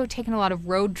you've also taken a lot of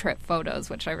road trip photos,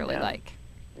 which I really like.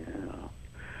 Yeah.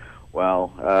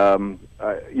 Well, I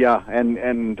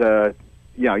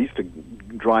used to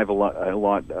drive a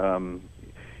lot in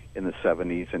the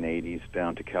 70s and 80s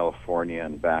down to California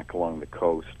and back along the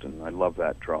coast, and I love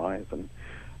that drive. And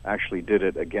actually did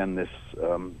it again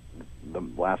the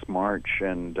last March,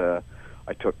 and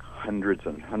I took hundreds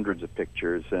and hundreds of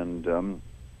pictures, and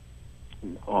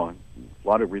a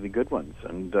lot of really good ones.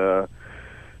 And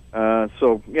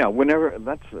whenever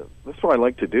that's what I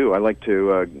like to do. I like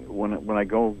to when I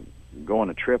go on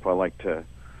a trip, I like to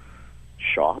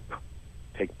shop,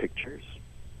 take pictures,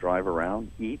 drive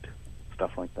around, eat,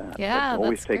 stuff like that. Yeah, but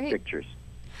always that's take great. pictures.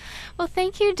 Well,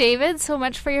 thank you, David, so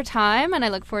much for your time, and I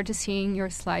look forward to seeing your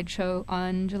slideshow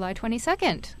on July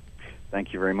 22nd.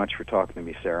 Thank you very much for talking to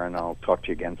me, Sarah, and I'll talk to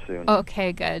you again soon.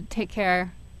 Okay, good. Take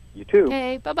care. You too.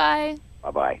 Okay, bye-bye.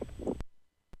 Bye-bye.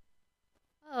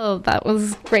 Oh, that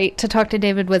was great to talk to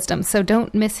David Wisdom. So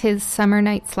don't miss his summer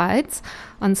night slides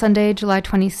on Sunday, July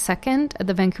 22nd at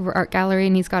the Vancouver Art Gallery,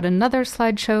 and he's got another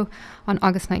slideshow on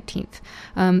August 19th.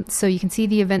 So you can see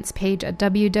the events page at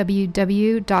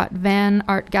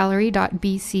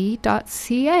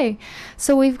www.vanartgallery.bc.ca.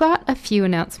 So we've got a few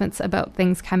announcements about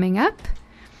things coming up.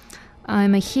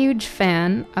 I'm a huge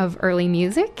fan of early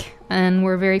music, and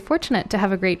we're very fortunate to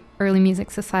have a great early music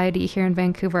society here in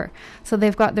Vancouver. So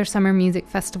they've got their summer music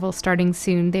festival starting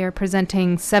soon. They are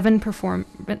presenting seven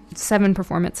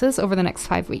performances over the next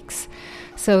 5 weeks.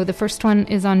 So the first one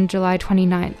is on July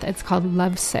 29th. It's called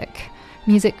Lovesick,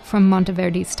 music from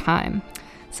Monteverdi's time.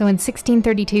 So in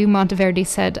 1632, Monteverdi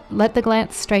said, "Let the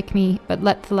glance strike me, but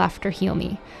let the laughter heal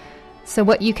me." So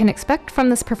what you can expect from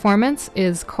this performance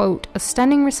is, quote, a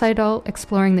stunning recital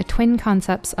exploring the twin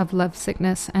concepts of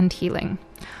lovesickness and healing.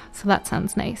 So that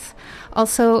sounds nice.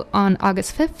 Also on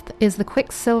August 5th is the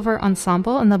Quicksilver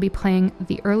Ensemble, and they'll be playing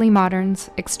the early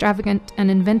moderns, extravagant and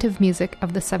inventive music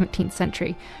of the 17th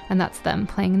century, and that's them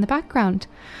playing in the background.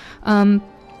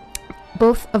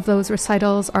 Both of those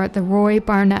recitals are at the Roy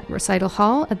Barnett Recital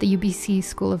Hall at the UBC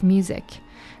School of Music.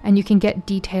 And you can get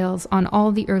details on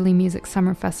all the Early Music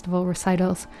Summer Festival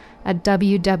recitals at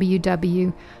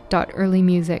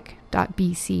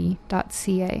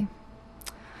www.earlymusic.bc.ca.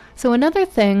 So another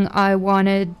thing I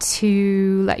wanted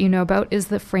to let you know about is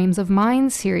the Frames of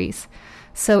Mind series.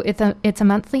 So it's a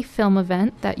monthly film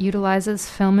event that utilizes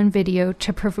film and video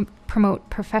to promote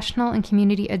professional and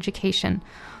community education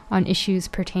on issues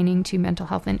pertaining to mental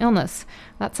health and illness.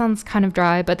 That sounds kind of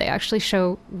dry, but they actually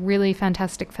show really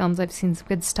fantastic films. I've seen some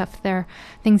good stuff there,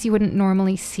 things you wouldn't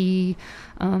normally see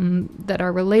that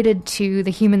are related to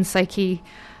the human psyche.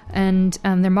 And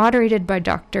they're moderated by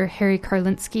Dr. Harry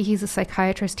Karlinski. He's a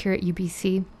psychiatrist here at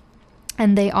UBC.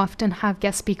 And they often have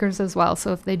guest speakers as well.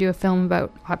 So if they do a film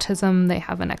about autism, they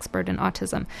have an expert in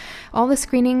autism. All the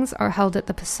screenings are held at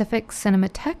the Pacific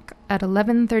Cinematheque at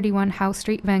 1131 Howe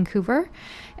Street, Vancouver.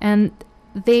 And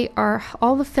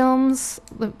all the films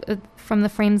from the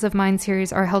Frames of Mind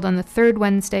series are held on the third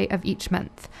Wednesday of each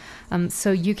month.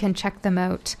 So you can check them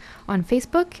out on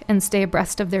Facebook and stay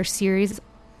abreast of their series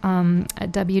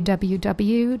at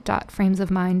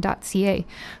www.framesofmind.ca.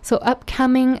 So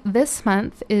upcoming this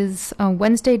month is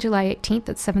Wednesday, July 18th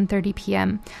at 7:30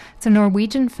 p.m. It's a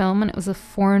Norwegian film, and it was a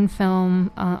foreign film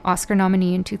Oscar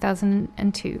nominee in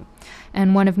 2002,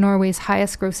 and one of Norway's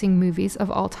highest grossing movies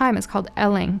of all time. It's called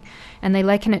Elling, and they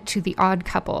liken it to The Odd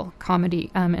Couple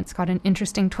comedy. It's got an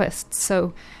interesting twist.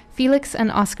 So Felix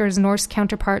and Oscar's Norse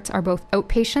counterparts are both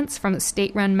outpatients from a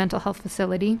state-run mental health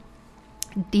facility.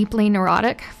 Deeply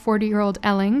neurotic 40-year-old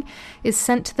Elling is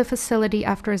sent to the facility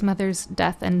after his mother's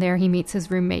death, and there he meets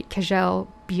his roommate, Kjell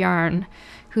Bjarn,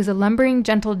 who's a lumbering,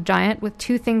 gentle giant with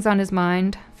two things on his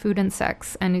mind, food and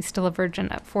sex, and he's still a virgin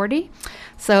at 40.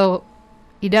 So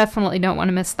you definitely don't want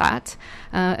to miss that.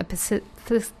 The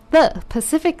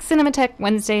Pacific Cinematheque,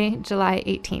 Wednesday, July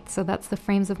 18th. So that's the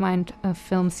Frames of Mind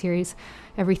film series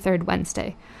every third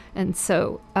Wednesday. And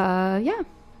so, yeah.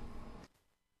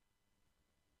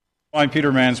 I'm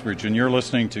Peter Mansbridge, and you're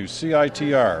listening to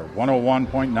CITR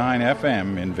 101.9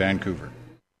 FM in Vancouver.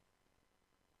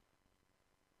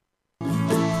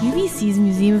 UBC's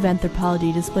Museum of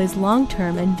Anthropology displays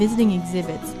long-term and visiting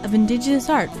exhibits of Indigenous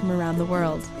art from around the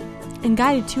world, and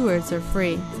guided tours are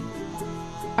free.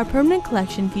 Our permanent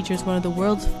collection features one of the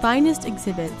world's finest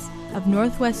exhibits of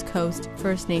Northwest Coast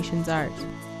First Nations art.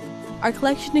 Our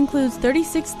collection includes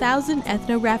 36,000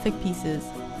 ethnographic pieces,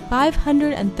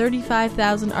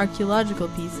 535,000 archaeological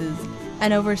pieces,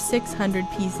 and over 600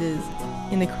 pieces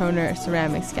in the Kroner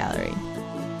Ceramics Gallery.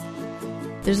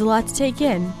 There's a lot to take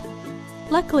in.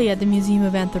 Luckily, at the Museum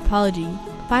of Anthropology,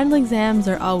 final exams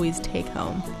are always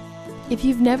take-home. If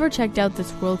you've never checked out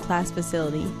this world-class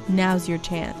facility, now's your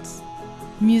chance.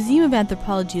 The Museum of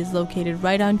Anthropology is located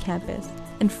right on campus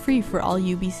and free for all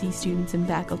UBC students and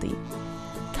faculty.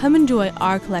 Come enjoy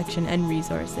our collection and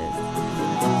resources.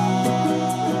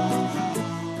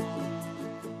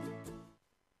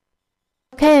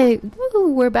 Okay,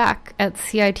 we're back at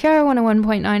CITR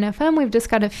 101.9 FM. We've just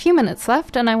got a few minutes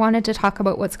left, and I wanted to talk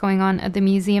about what's going on at the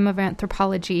Museum of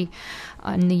Anthropology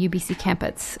on the UBC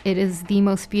campus. It is the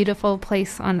most beautiful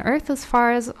place on earth as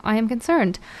far as I am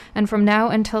concerned. And from now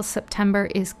until September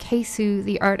is Kesu,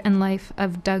 the Art and Life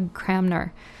of Doug Cramner.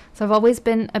 So I've always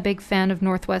been a big fan of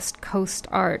Northwest Coast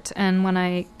art, and when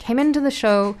I came into the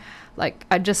show, like,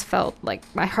 I just felt like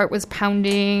my heart was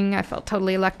pounding. I felt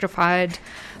totally electrified.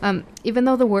 Even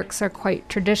though the works are quite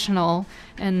traditional,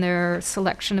 and their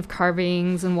selection of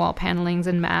carvings and wall panelings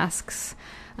and masks,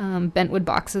 bentwood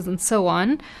boxes and so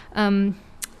on,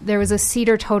 there was a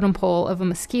cedar totem pole of a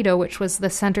mosquito, which was the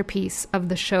centerpiece of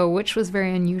the show, which was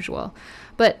very unusual.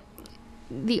 But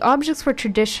the objects were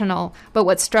traditional, but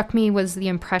what struck me was the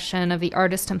impression of the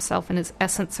artist himself, and his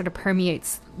essence sort of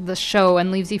permeates the show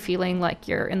and leaves you feeling like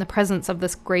you're in the presence of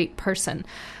this great person.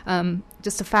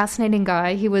 Just a fascinating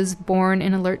guy. He was born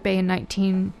in Alert Bay in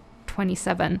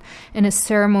 1927, and his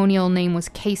ceremonial name was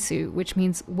Kesu, which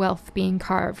means wealth being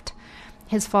carved.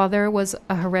 His father was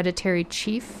a hereditary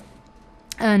chief,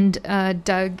 and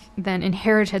Doug then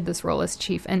inherited this role as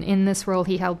chief, and in this role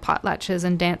he held potlatches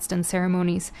and danced in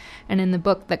ceremonies. And in the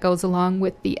book that goes along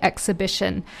with the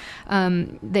exhibition,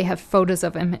 they have photos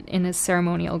of him in his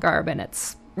ceremonial garb, and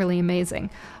it's really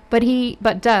amazing.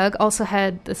 But Doug also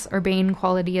had this urbane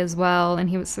quality as well,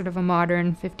 and he was sort of a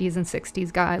modern 50s and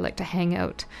 60s guy, liked to hang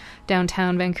out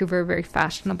downtown Vancouver, very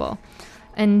fashionable.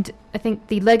 And I think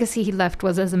the legacy he left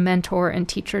was as a mentor and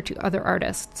teacher to other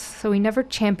artists. So he never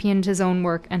championed his own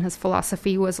work, and his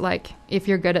philosophy was like, if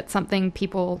you're good at something,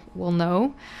 people will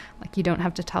know. Like, you don't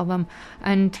have to tell them.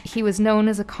 And he was known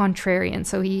as a contrarian,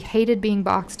 so he hated being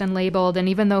boxed and labeled. And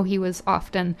even though he was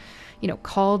often,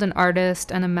 called an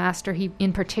artist and a master, he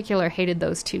in particular hated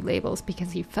those two labels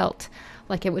because he felt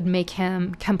like it would make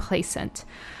him complacent.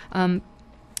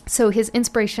 So his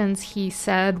inspirations, he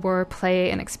said, were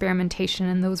play and experimentation,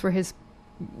 and those were his,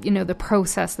 the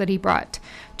process that he brought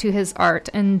to his art.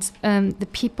 And the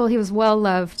people, he was well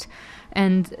loved,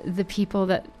 and the people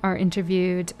that are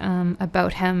interviewed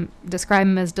about him describe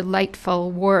him as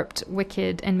delightful, warped,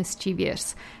 wicked, and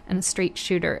mischievous, and a straight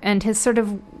shooter. And his sort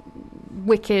of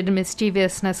wicked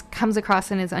mischievousness comes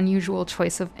across in his unusual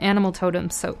choice of animal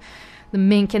totems. So the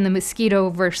mink and the mosquito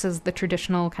versus the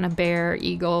traditional kind of bear,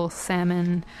 eagle,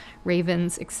 salmon,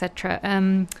 ravens,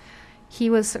 etc. He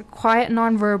was quiet,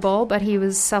 nonverbal, but he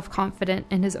was self-confident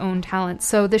in his own talent.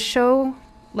 So the show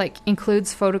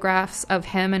includes photographs of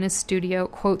him in his studio,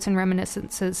 quotes and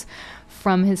reminiscences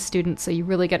from his students, so you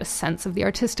really get a sense of the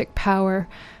artistic power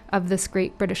of this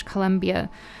great British Columbia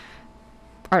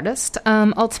artist.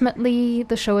 Ultimately,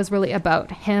 the show is really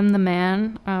about him, the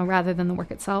man, rather than the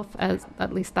work itself, as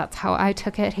at least that's how I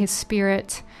took it. His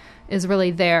spirit is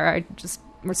really there. I just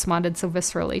responded so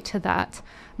viscerally to that.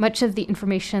 Much of the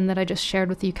information that I just shared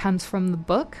with you comes from the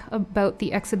book about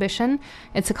the exhibition.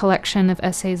 It's a collection of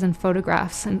essays and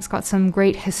photographs, and it's got some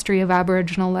great history of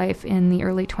Aboriginal life in the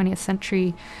early 20th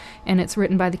century, and it's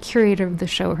written by the curator of the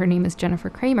show. Her name is Jennifer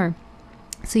Kramer.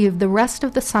 So you have the rest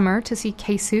of the summer to see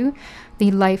Kesu, the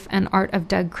life and art of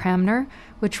Doug Cramner,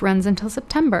 which runs until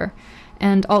September.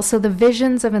 And also the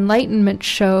Visions of Enlightenment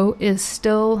show is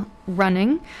still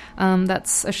running.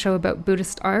 That's a show about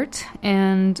Buddhist art.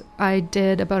 And I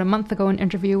did about a month ago an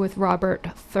interview with Robert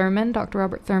Thurman, Dr.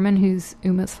 Robert Thurman, who's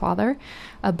Uma's father,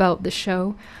 about the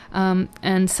show.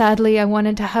 And sadly, I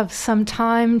wanted to have some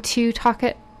time to talk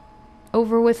it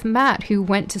over with Matt, who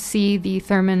went to see the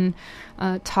Thurman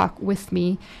talk with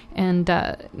me. And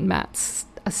Matt's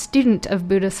a student of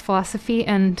Buddhist philosophy,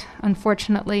 and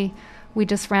unfortunately we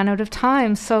just ran out of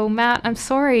time. So Matt, I'm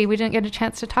sorry we didn't get a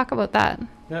chance to talk about that.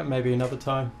 Yeah, maybe another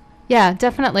time. Yeah,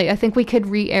 definitely. I think we could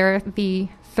re-air the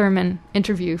Thurman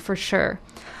interview for sure.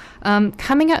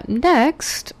 Coming up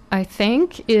next, I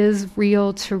think, is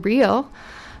Reel to Reel.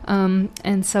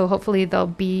 And so hopefully they'll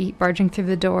be barging through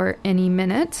the door any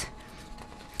minute.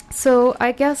 So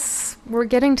I guess we're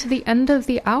getting to the end of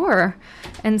the hour.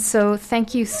 And so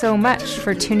thank you so much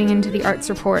for tuning into the Arts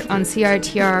Report on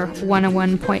CITR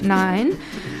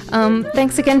 101.9.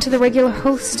 Thanks again to the regular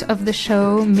host of the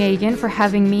show, Megan, for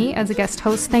having me as a guest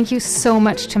host. Thank you so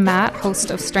much to Matt,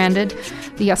 host of Stranded,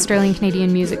 the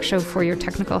Australian-Canadian music show, for your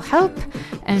technical help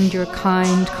and your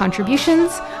kind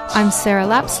contributions. I'm Sara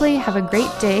Lapsley. Have a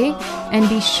great day, and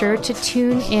be sure to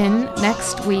tune in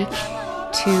next week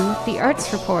to the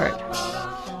Arts Report.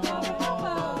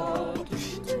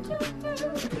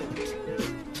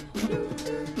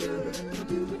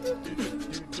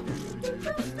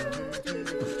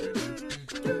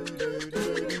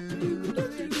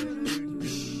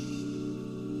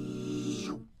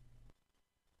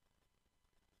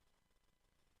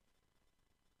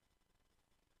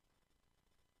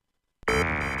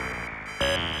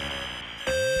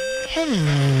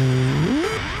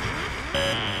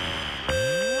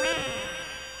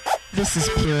 This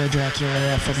is Pura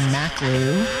Dracula from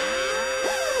Maclu.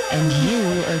 and you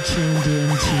are tuned in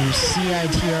to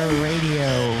CITR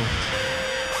Radio,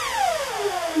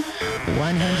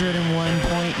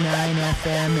 101.9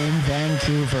 FM in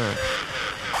Vancouver,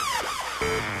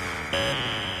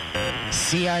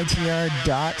 CITR.ca.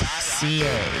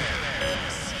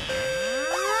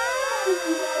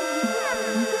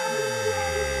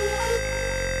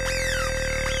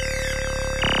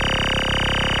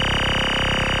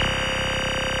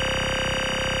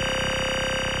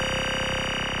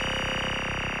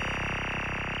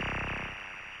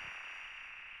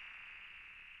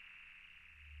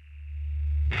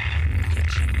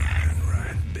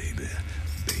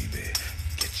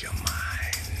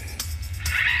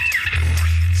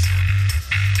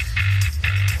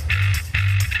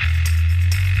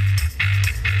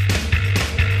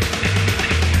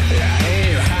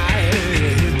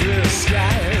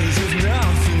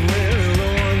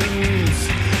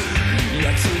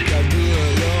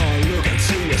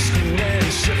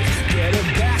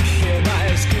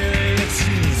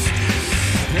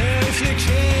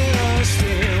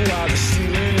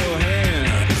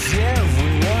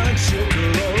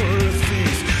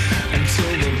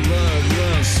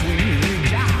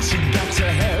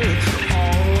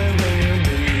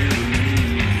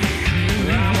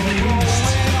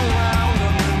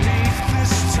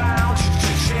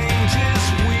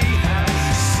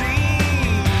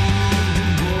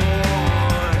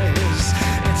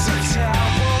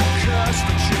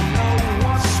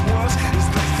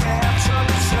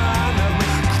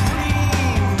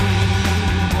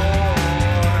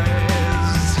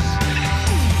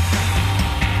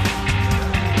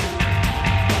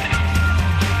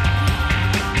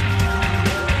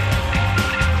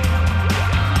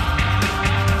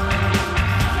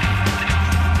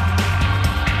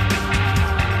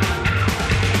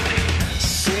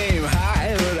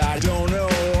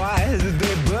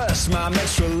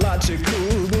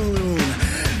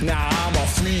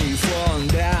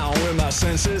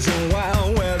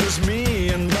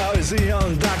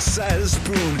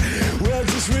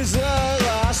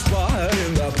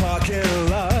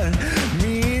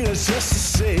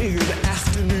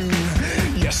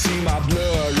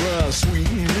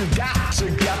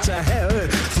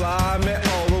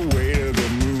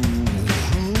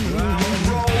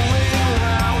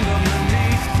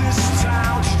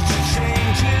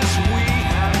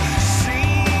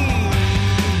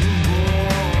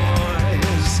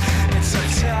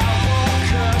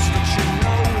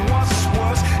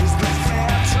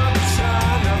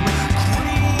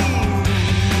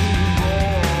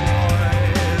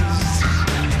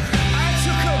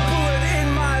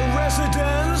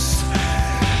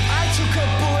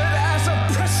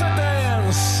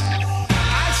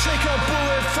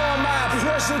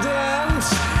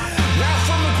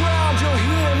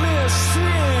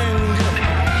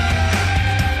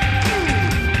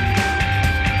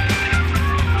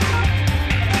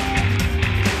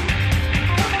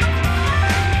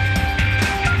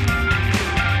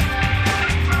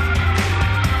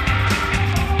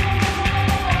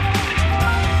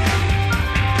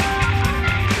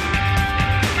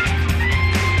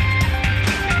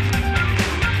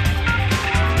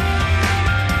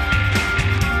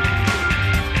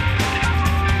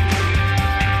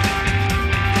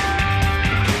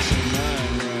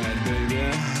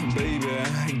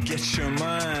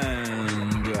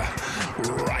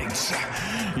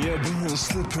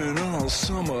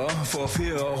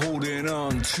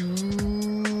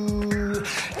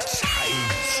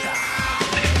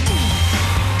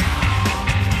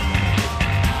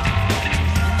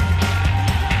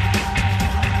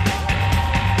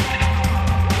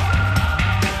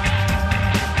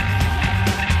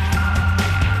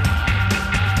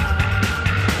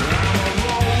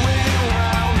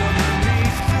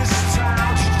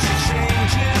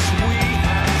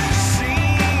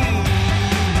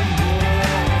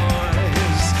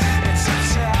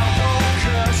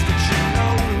 But you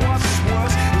know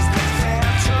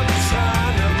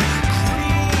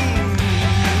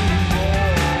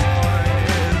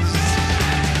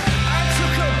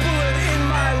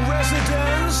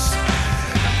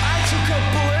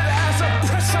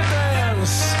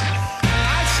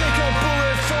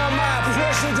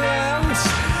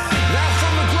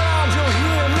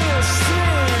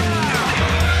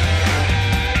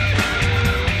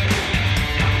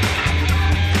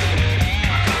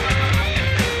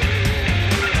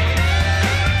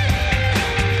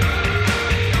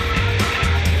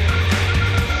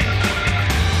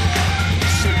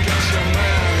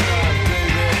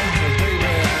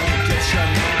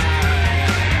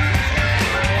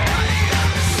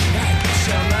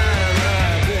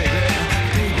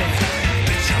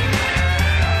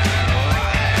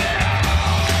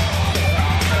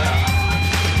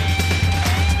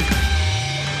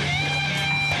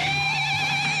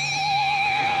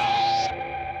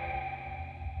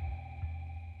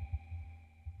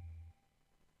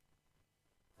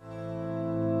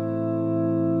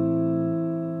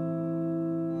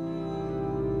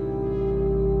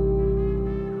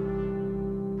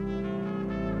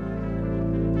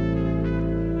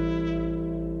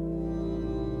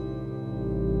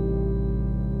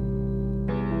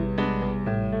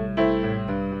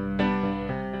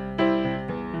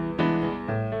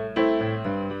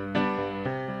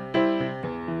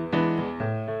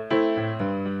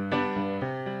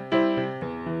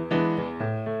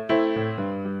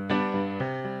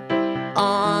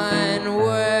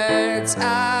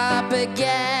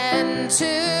again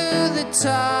to the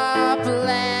top.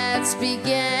 Let's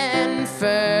begin.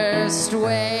 First,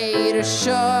 wait a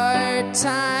short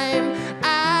time.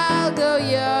 I'll go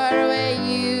your way,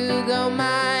 you